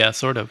first. Yeah,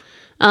 sort of.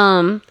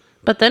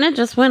 But then it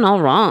just went all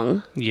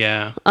wrong.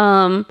 Yeah.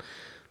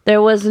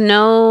 There was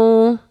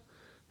no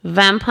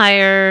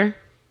vampire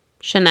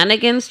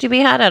shenanigans to be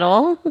had at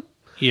all.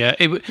 Yeah,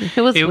 It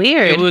was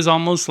weird. It was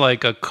almost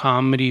like a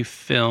comedy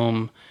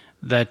film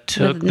that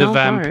took With no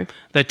horror.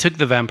 took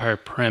the vampire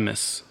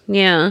premise,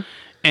 Yeah.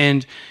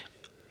 and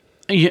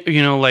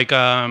you know, like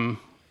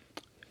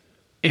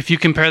if you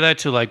compare that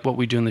to like What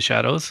We Do in the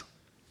Shadows,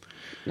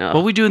 No.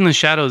 What We Do in the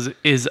Shadows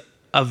is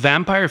a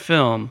vampire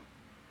film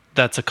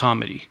that's a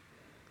comedy.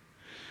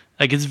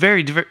 Like it's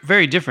very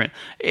very different.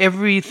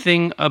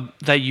 Everything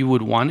that you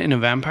would want in a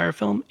vampire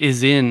film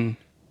is in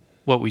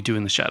What We Do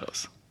in the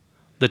Shadows.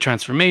 The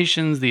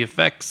transformations, the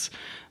effects,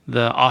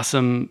 the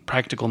awesome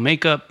practical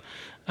makeup,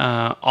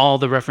 all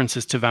the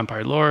references to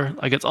vampire lore,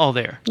 like it's all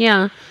there.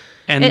 Yeah.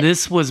 And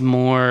this was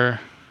more...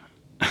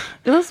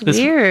 It was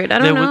weird. I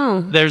don't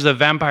know. There's a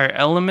vampire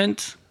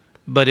element,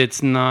 but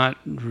it's not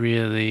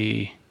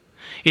really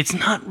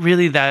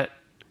that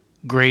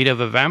great of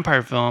a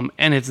vampire film,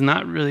 and it's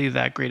not really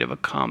that great of a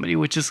comedy,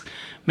 which is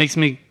makes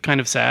me kind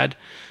of sad.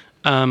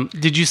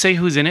 Did you say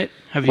who's in it?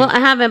 Have you? Well, I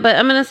haven't, but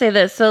I'm going to say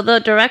this. So the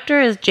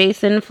director is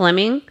Jason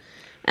Fleming.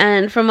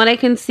 And from what I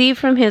can see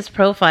from his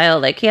profile,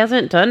 like he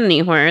hasn't done any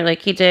horror.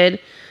 Like he did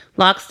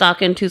Lock,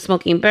 Stock, and Two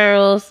Smoking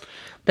Barrels,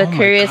 The Oh my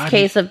Curious God.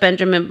 Case of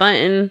Benjamin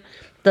Button,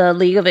 The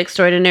League of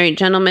Extraordinary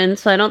Gentlemen.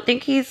 So I don't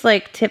think he's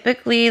like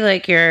typically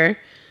like your,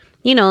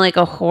 like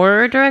a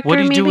horror director. What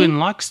did he maybe. do in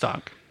Lock,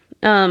 Stock?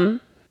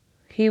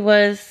 He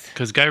was,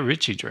 Because Guy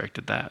Ritchie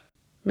directed that.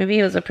 maybe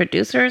he was a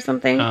producer or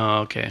something. Oh,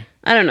 okay.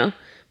 I don't know.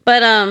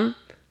 But,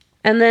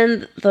 and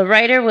then the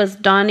writer was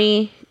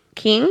Donnie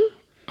King.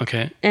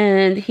 Okay.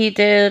 And he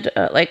did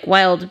like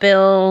Wild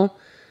Bill,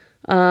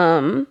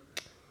 The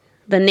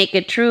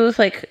Naked Truth,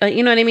 like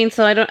you know what I mean.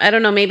 So I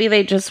don't know. Maybe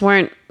they just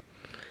weren't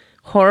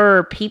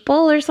horror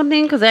people or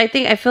something. Because I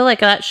feel like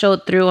that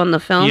showed through on the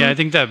film. Yeah, I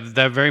think that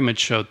very much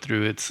showed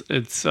through. It's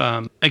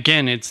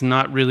again, it's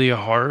not really a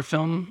horror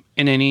film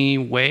in any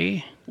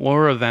way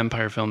or a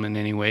vampire film in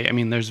any way. I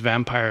mean, there's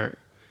vampire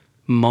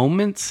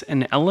moments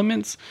and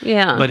elements.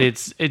 Yeah. But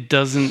it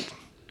doesn't.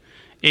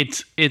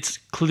 It's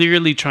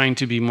clearly trying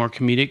to be more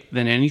comedic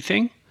than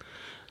anything,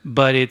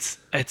 but it's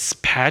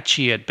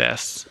patchy at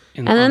best.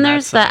 And then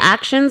there's the side.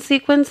 action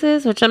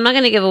sequences, which I'm not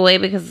going to give away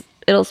because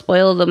it'll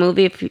spoil the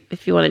movie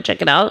if you want to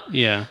check it out.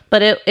 Yeah.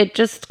 But it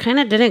just kind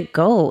of didn't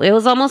go. It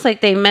was almost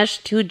like they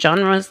meshed two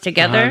genres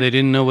together. They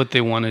didn't know what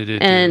they wanted to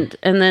do. and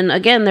then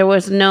again, there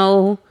was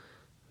no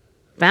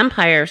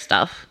vampire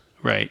stuff,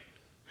 Right.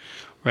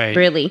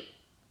 really.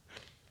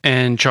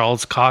 And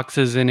Charles Cox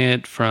is in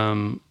it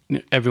from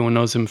everyone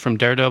knows him from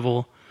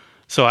Daredevil.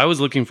 So I was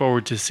looking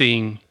forward to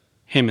seeing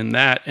him in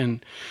that.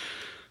 And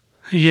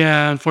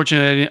yeah,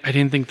 unfortunately, I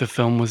didn't think the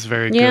film was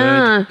very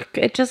good.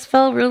 It just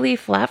felt really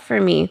flat for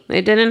me.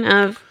 It didn't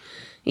have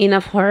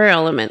enough horror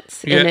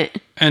elements in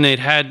it. And it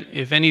had,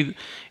 if any,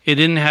 it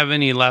didn't have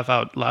any laugh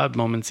out loud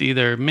moments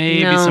either.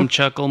 Maybe No. some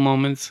chuckle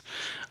moments.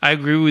 I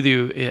agree with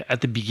you.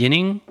 At the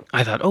beginning,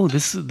 I thought, oh,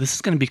 this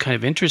is going to be kind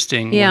of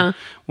interesting. Yeah.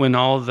 When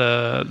all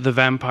the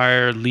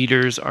vampire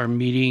leaders are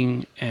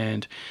meeting,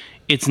 and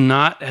it's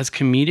not as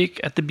comedic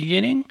at the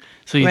beginning.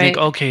 So you think,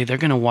 Right. okay, they're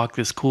going to walk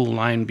this cool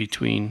line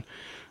between,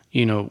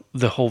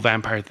 the whole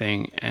vampire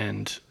thing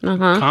and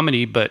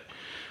comedy, but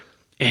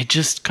it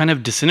just kind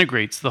of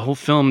disintegrates. The whole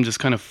film just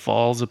kind of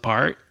falls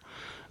apart.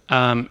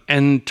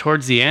 And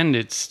towards the end,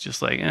 it's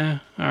just like, all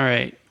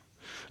right.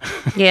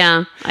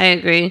 Yeah, I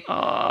agree.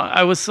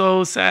 I was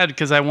so sad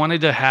because I wanted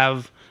to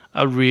have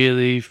a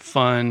really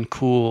fun,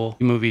 cool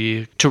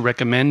movie to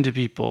recommend to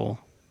people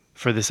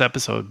for this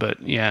episode. But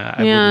yeah,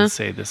 I wouldn't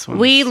say this one.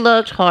 We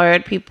looked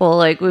hard, people.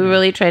 Like, we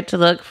really tried to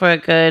look for a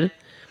good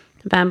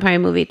vampire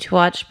movie to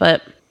watch,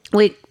 but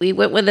we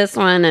went with this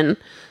one, and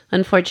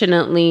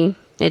unfortunately,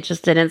 it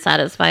just didn't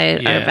satisfy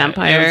our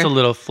vampire It was a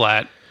little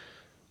flat.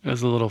 It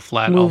was a little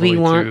flat movie all the way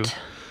want. through,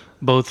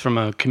 both from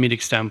a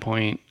comedic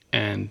standpoint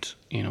and,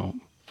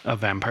 a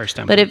vampire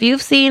standpoint. But if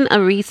you've seen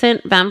a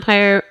recent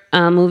vampire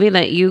movie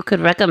that you could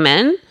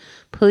recommend,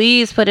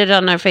 please put it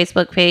on our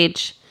Facebook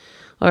page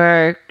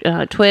or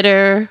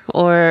Twitter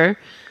or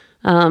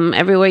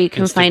everywhere you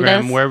can find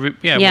us. Instagram,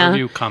 wherever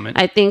you comment.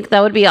 I think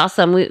that would be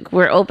awesome.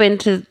 We're open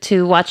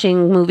to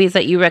watching movies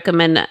that you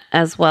recommend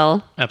as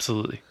well.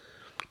 Absolutely.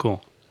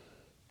 Cool.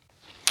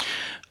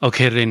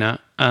 Okay, Reina.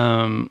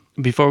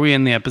 Before we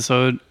end the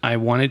episode, I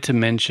wanted to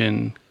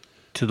mention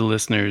to the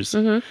listeners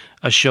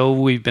a show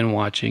we've been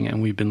watching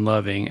and we've been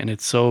loving, and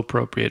it's so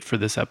appropriate for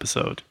this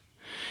episode.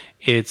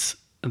 It's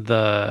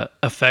the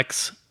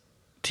FX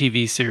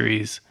TV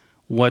series,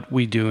 What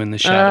We Do in the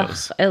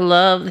Shadows. I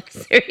love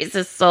this series.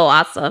 It's so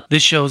awesome.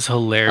 This show's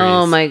hilarious.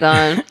 Oh my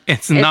God.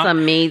 It's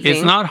amazing.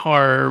 It's not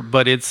horror,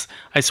 but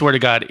I swear to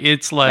God,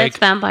 it's like It's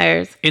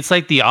vampires. it's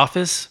like The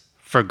Office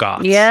for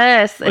goths.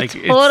 Yes, Like,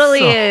 it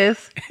totally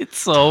is. It's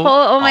so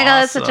Oh my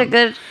God, it's such a awesome.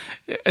 good.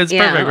 It's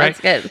Yeah, perfect, right?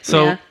 that's good.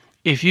 So Yeah.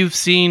 if you've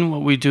seen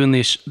What We Do in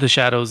the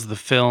Shadows, the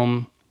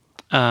film,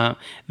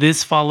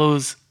 this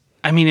follows.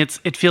 I mean,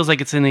 it feels like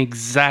it's in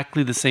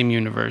exactly the same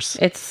universe.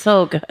 It's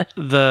so good.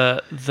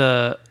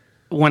 The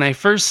when I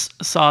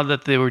first saw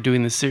that they were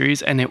doing the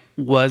series and it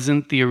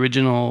wasn't the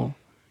original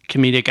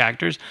comedic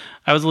actors,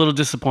 I was a little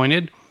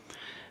disappointed.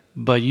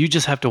 But you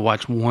just have to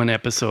watch one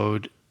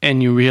episode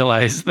and you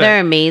realize They're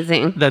that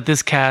amazing.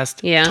 this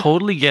cast Yeah.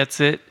 totally gets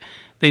it.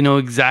 They know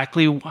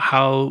exactly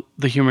how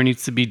the humor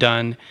needs to be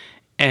done,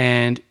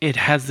 and it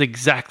has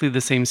exactly the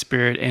same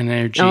spirit and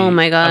energy Oh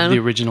my God. of the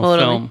original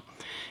Totally. film.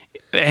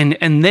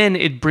 And then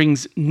it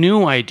brings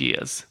new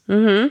ideas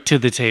Mm-hmm. to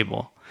the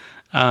table.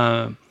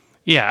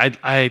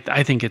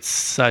 I think it's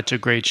such a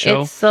great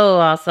show. It's so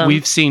awesome.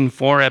 We've seen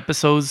 4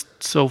 episodes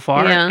so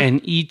far, Yeah.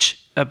 and each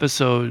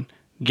episode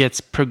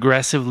gets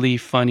progressively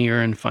funnier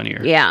and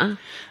funnier. Yeah,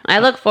 I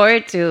look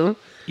forward to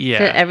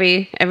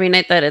every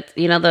night that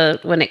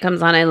it's when it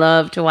comes on. I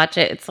love to watch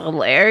it. It's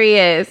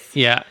hilarious.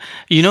 Yeah.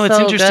 It's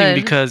So interesting good.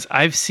 because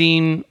I've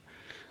seen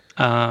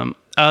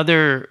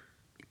other,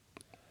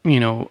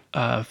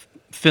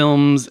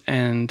 films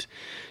and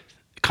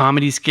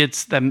comedy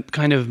skits that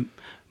kind of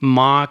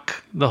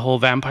mock the whole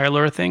vampire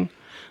lore thing.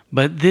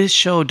 But this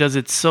show does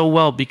it so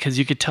well because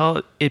you could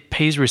tell it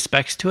pays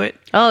respects to it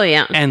Oh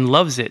yeah, and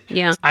loves it.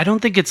 Yeah. I don't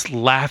think it's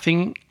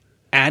laughing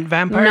at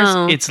vampires.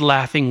 No. It's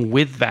laughing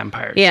with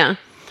vampires. yeah,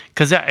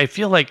 Because I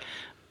feel like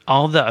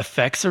all the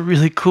effects are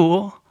really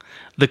cool.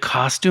 The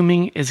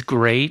costuming is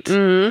great.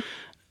 Mm-hmm.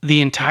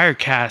 The entire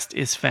cast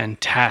is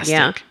fantastic.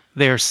 Yeah.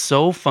 They're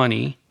so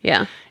funny.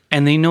 yeah,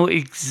 And they know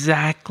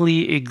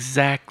exactly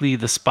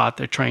the spot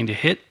they're trying to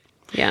hit.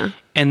 yeah.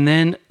 And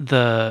then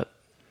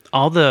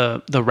all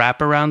the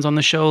wraparounds on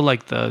the show,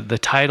 like the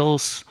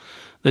titles,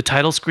 the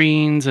title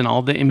screens and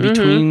all the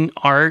in-between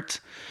art,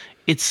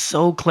 it's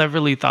so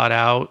cleverly thought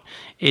out.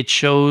 It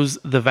shows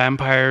the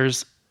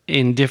vampires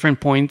in different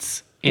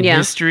points in Yeah.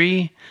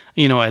 history,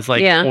 as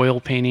like Yeah. oil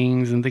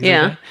paintings and things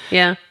Yeah, like that.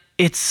 yeah.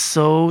 It's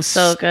so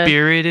good.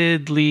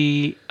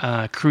 spiritedly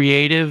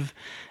creative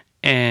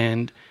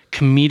and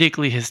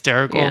comedically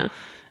hysterical. Yeah.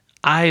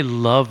 I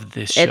love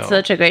this show. It's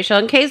such a great show.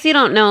 In case you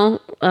don't know,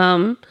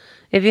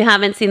 if you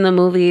haven't seen the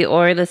movie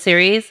or the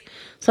series,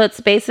 so it's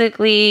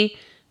basically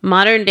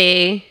modern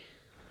day,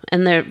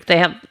 and they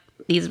have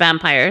these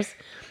vampires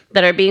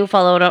that are being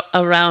followed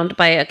around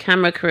by a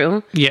camera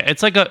crew. Yeah,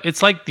 it's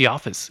like The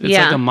Office. It's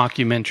Yeah. like a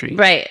mockumentary.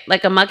 Right,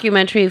 like a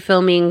mockumentary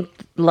filming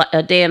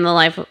a day in the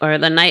life or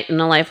the night in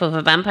the life of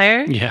a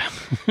vampire. Yeah.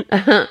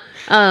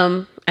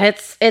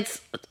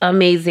 It's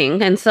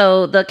amazing. And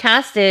so the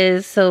cast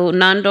is,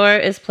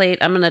 Nandor is played,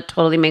 I'm going to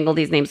totally mangle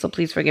these names, so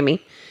please forgive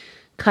me.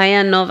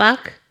 Kaya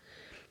Novak.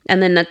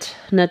 And then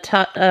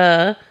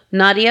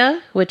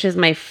Nadia, which is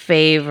my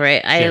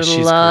favorite. I Yeah,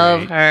 she's love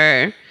great.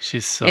 her.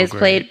 She's so It's great.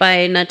 played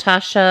by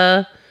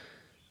Natasha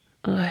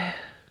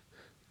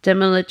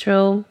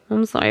Demilitro.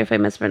 I'm sorry if I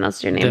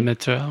mispronounced your name.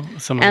 Demetrio,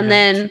 something And like that.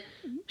 then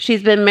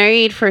she's been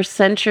married for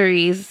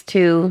centuries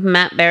to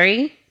Matt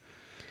Berry,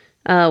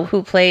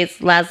 who plays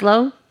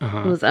Laszlo,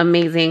 who's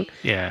amazing.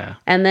 Yeah.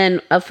 And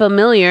then a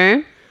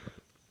familiar,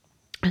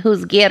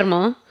 who's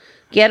Guillermo.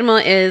 Guillermo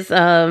is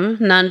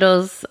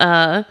Nando's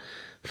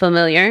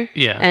familiar.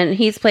 Yeah. And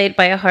he's played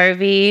by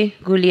Harvey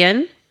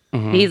Guillén.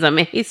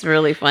 He's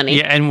really funny.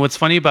 Yeah, and what's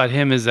funny about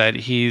him is that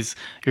he's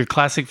your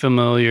classic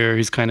familiar.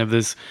 He's kind of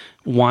this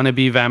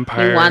wannabe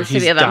vampire. He wants to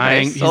he's be a vampire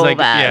He's so like,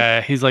 bad.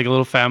 yeah, he's like a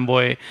little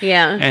fanboy.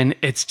 Yeah. And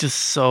it's just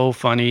so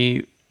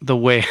funny the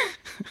way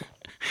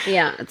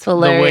Yeah, it's the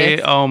hilarious.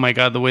 way oh my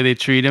god, the way they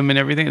treat him and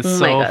everything. It's Oh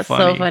so my God,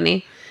 funny. so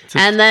funny. Just-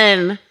 And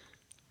then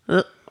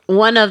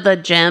one of the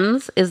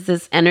gems is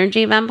this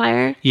energy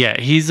vampire. Yeah,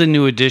 he's a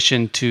new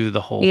addition to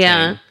the whole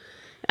Yeah. thing.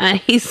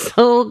 He's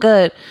so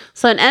good.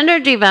 So an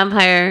energy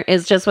vampire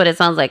is just what it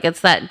sounds like.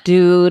 It's that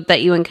dude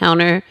that you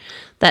encounter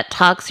that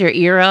talks your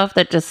ear off,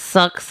 that just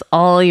sucks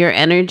all your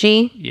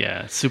energy.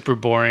 Yeah, super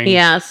boring.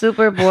 Yeah,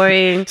 super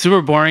boring.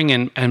 Super boring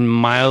and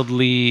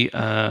mildly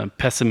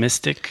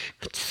pessimistic.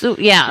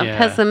 Yeah.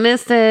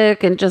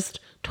 Pessimistic and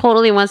just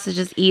totally wants to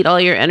just eat all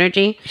your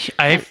energy.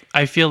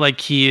 I feel like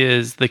he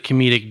is the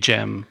comedic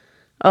gem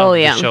Oh,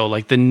 of yeah. the show,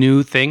 like the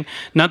new thing.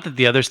 Not that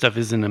the other stuff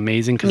isn't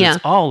amazing, because Yeah.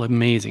 it's all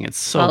amazing. It's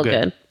so All good.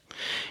 good.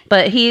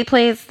 But he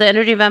plays the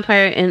energy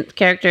vampire in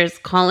characters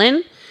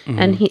Colin, Mm-hmm.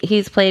 and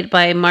he's played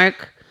by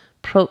Mark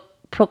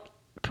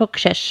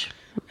Prokshesh.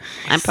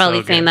 I'm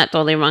probably so saying good. that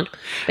totally wrong,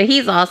 but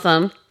he's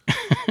awesome.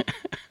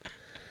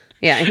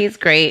 Yeah, he's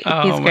great.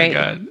 Oh He's my great.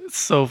 god, it's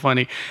so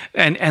funny,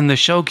 and the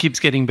show keeps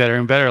getting better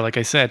and better. Like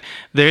I said,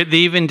 they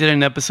even did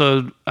an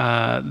episode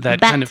that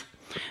Bat.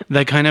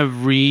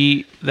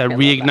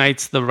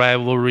 reignites the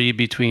rivalry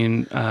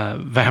between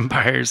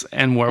vampires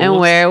and werewolves. And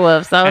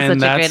werewolves. That was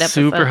And such a great that's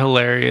episode. super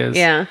hilarious.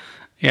 Yeah.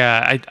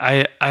 Yeah,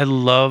 I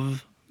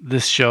love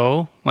this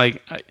show.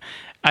 Like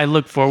I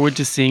look forward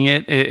to seeing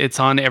it. It's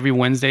on every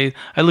Wednesday.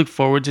 I look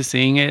forward to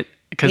seeing it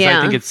because I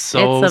Yeah, think it's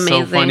so it's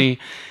amazing. funny.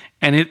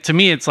 And to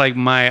me, it's like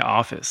my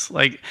office.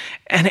 Like,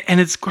 and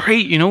it's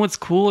great. You know what's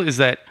cool is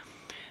that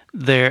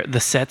the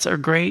sets are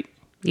great.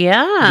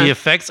 Yeah. The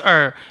effects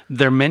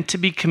they're meant to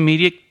be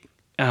comedic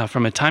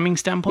from a timing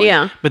standpoint.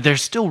 Yeah. But they're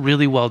still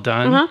really well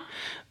done.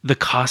 The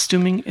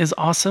costuming is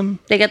awesome.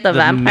 They get the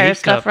vampire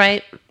stuff makeup-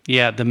 right.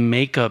 Yeah, the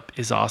makeup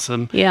is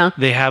awesome. Yeah.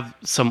 They have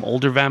some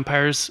older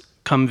vampires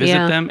come visit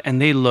Yeah. them,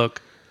 and they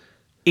look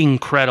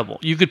incredible.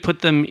 You could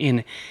put them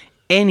in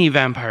any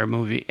vampire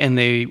movie, and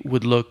they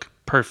would look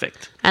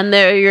perfect. And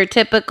they're your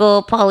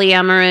typical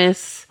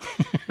polyamorous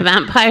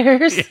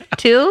vampires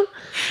too.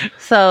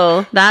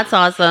 So that's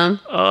awesome.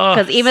 Oh,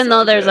 Because even so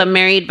though there's good. a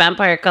married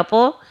vampire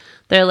couple,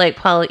 they're like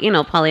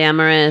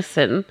polyamorous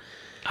and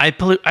I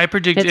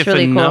predict It's if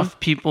really cool. enough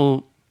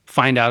people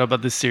find out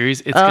about this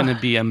series, it's going to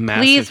be a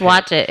massive please hit.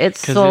 watch it.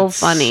 It's 'Cause so it's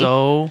funny.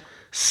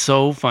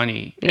 So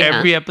funny. Yeah.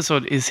 Every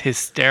episode is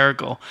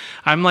hysterical.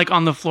 I'm like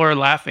on the floor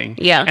laughing.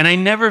 Yeah. And I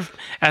never,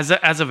 as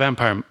a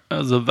vampire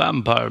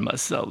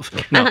myself.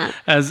 No,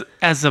 as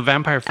a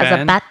vampire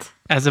fan. bat.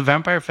 As a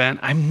vampire fan,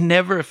 I'm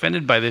never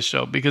offended by this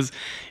show because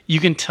you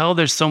can tell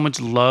there's so much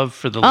love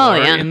for the Oh, lore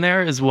yeah. in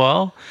there as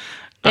well.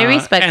 They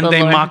respect and the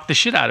they lore. mock the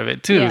shit out of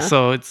it too. Yeah.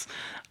 So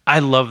I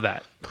love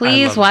that.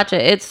 Please watch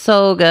it. It's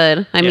so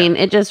good. I mean,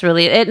 it just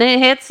really it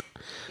hits.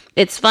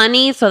 It's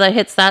funny, so that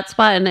hits that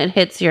spot, and it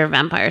hits your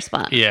vampire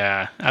spot.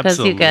 Yeah, Because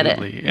absolutely. you get it.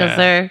 Because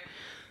Yeah.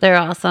 they're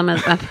awesome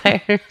as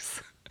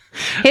vampires.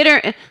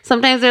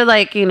 Sometimes they're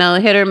like,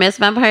 hit or miss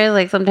vampires.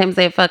 Like sometimes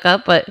they fuck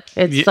up, but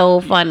it's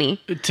so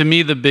funny. To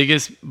me, the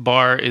biggest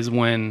bar is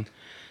when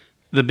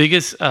the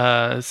biggest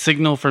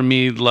signal for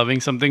me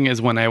loving something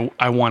is when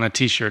I want a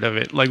T-shirt of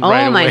it. Like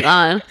right Oh away. my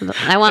god,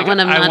 I want one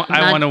of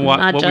I want to what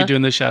we Nadja. do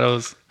in the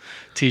shadows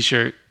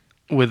T-shirt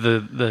with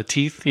the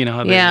teeth. You know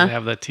how they Yeah.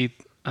 have the teeth.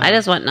 I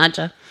just want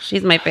Nadja.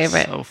 She's my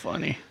favorite. So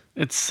funny.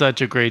 It's such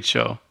a great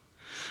show.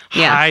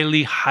 Yeah.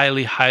 Highly,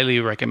 highly, highly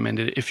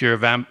recommended. If you're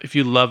if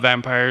you love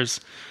vampires,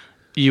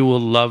 you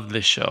will love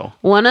this show.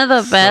 One of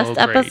the So best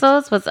great.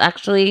 episodes was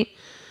actually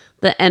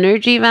the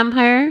energy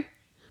vampire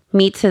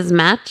meets his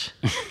match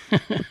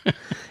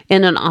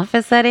in an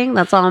office setting.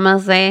 That's all I'm gonna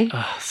say.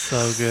 So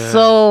good.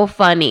 So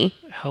funny.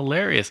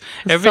 Hilarious.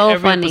 So Every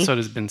funny. episode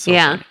has been so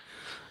Yeah. funny.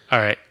 All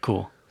right,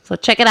 cool. So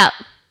check it out.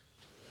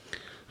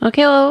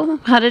 Okay, well,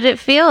 how did it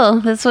feel?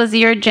 This was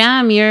your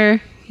jam,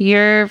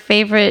 your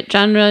favorite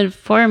genre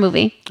horror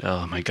movie.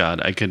 Oh my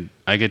god, I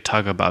could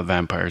talk about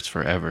vampires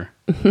forever.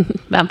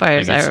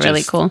 Vampires Like, are it's really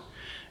just- cool.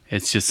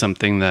 It's just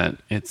something that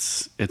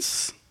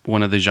it's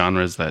one of the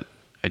genres that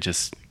I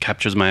just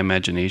captures my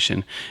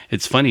imagination.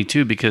 It's funny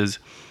too because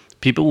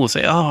people will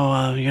say,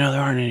 "Oh, there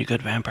aren't any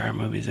good vampire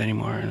movies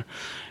anymore,"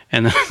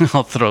 and then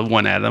I'll throw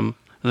one at them.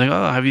 Like,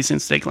 "Oh, have you seen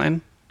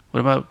Stakeland? What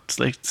about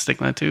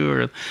Stakeland 2?"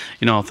 Or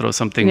I'll throw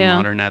something Yeah.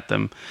 modern at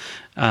them.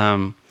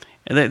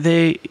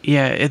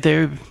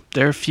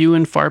 They're few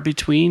and far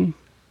between.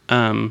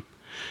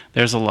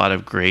 There's a lot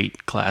of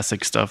great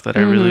classic stuff that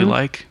I really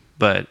like,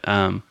 but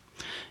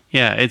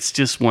yeah, it's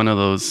just one of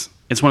those.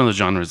 It's one of those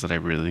genres that I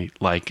really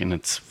like, and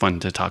it's fun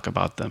to talk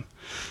about them.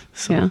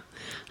 So, Yeah.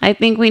 I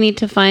think we need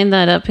to find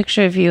that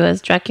picture of you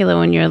as Dracula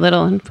when you're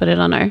little and put it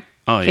on our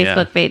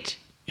Facebook page.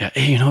 Yeah,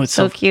 you know, it's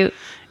So cute.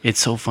 It's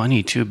so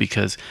funny too,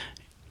 because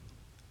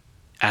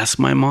ask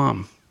my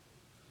mom.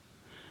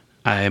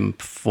 I'm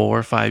 4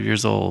 or 5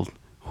 years old.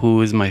 Who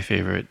is my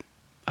favorite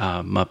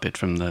Muppet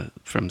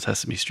from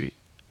Sesame Street?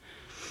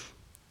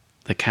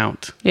 The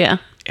Count. Yeah.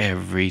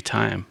 Every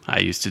time. I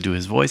used to do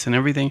his voice and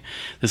everything.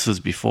 This was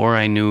before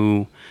I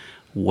knew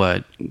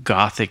what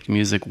gothic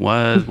music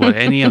was, what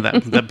any of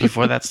that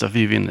before that stuff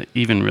even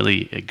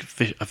really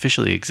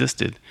officially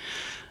existed.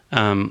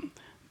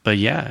 But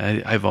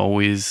yeah, I've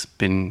always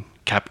been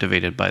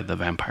captivated by the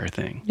vampire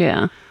thing.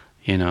 Yeah.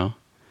 You know?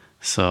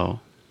 So,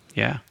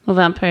 yeah, Well,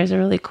 vampires are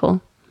really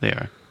cool. they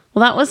are.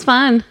 Well, that was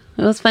fun.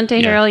 It was fun to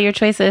hear Yeah. all your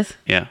choices.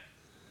 Yeah.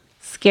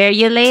 Scare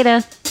you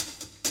later.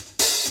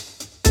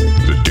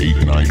 The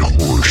Date Night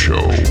Horror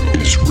Show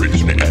is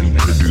written and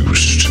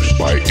produced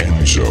by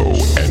Enzo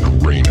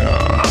and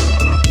Reina.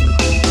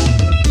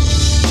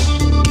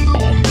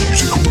 All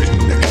music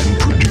written and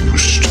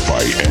produced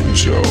by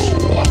Enzo.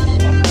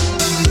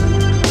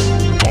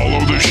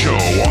 Follow the show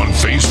on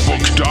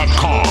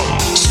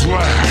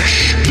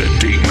Facebook.com/The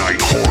Date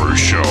Night Horror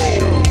Show.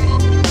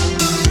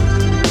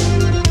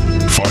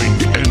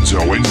 Find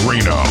Enzo and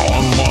Reina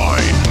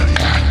online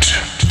at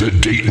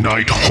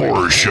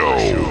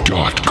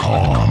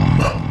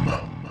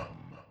TheDateNightHorrorShow.com.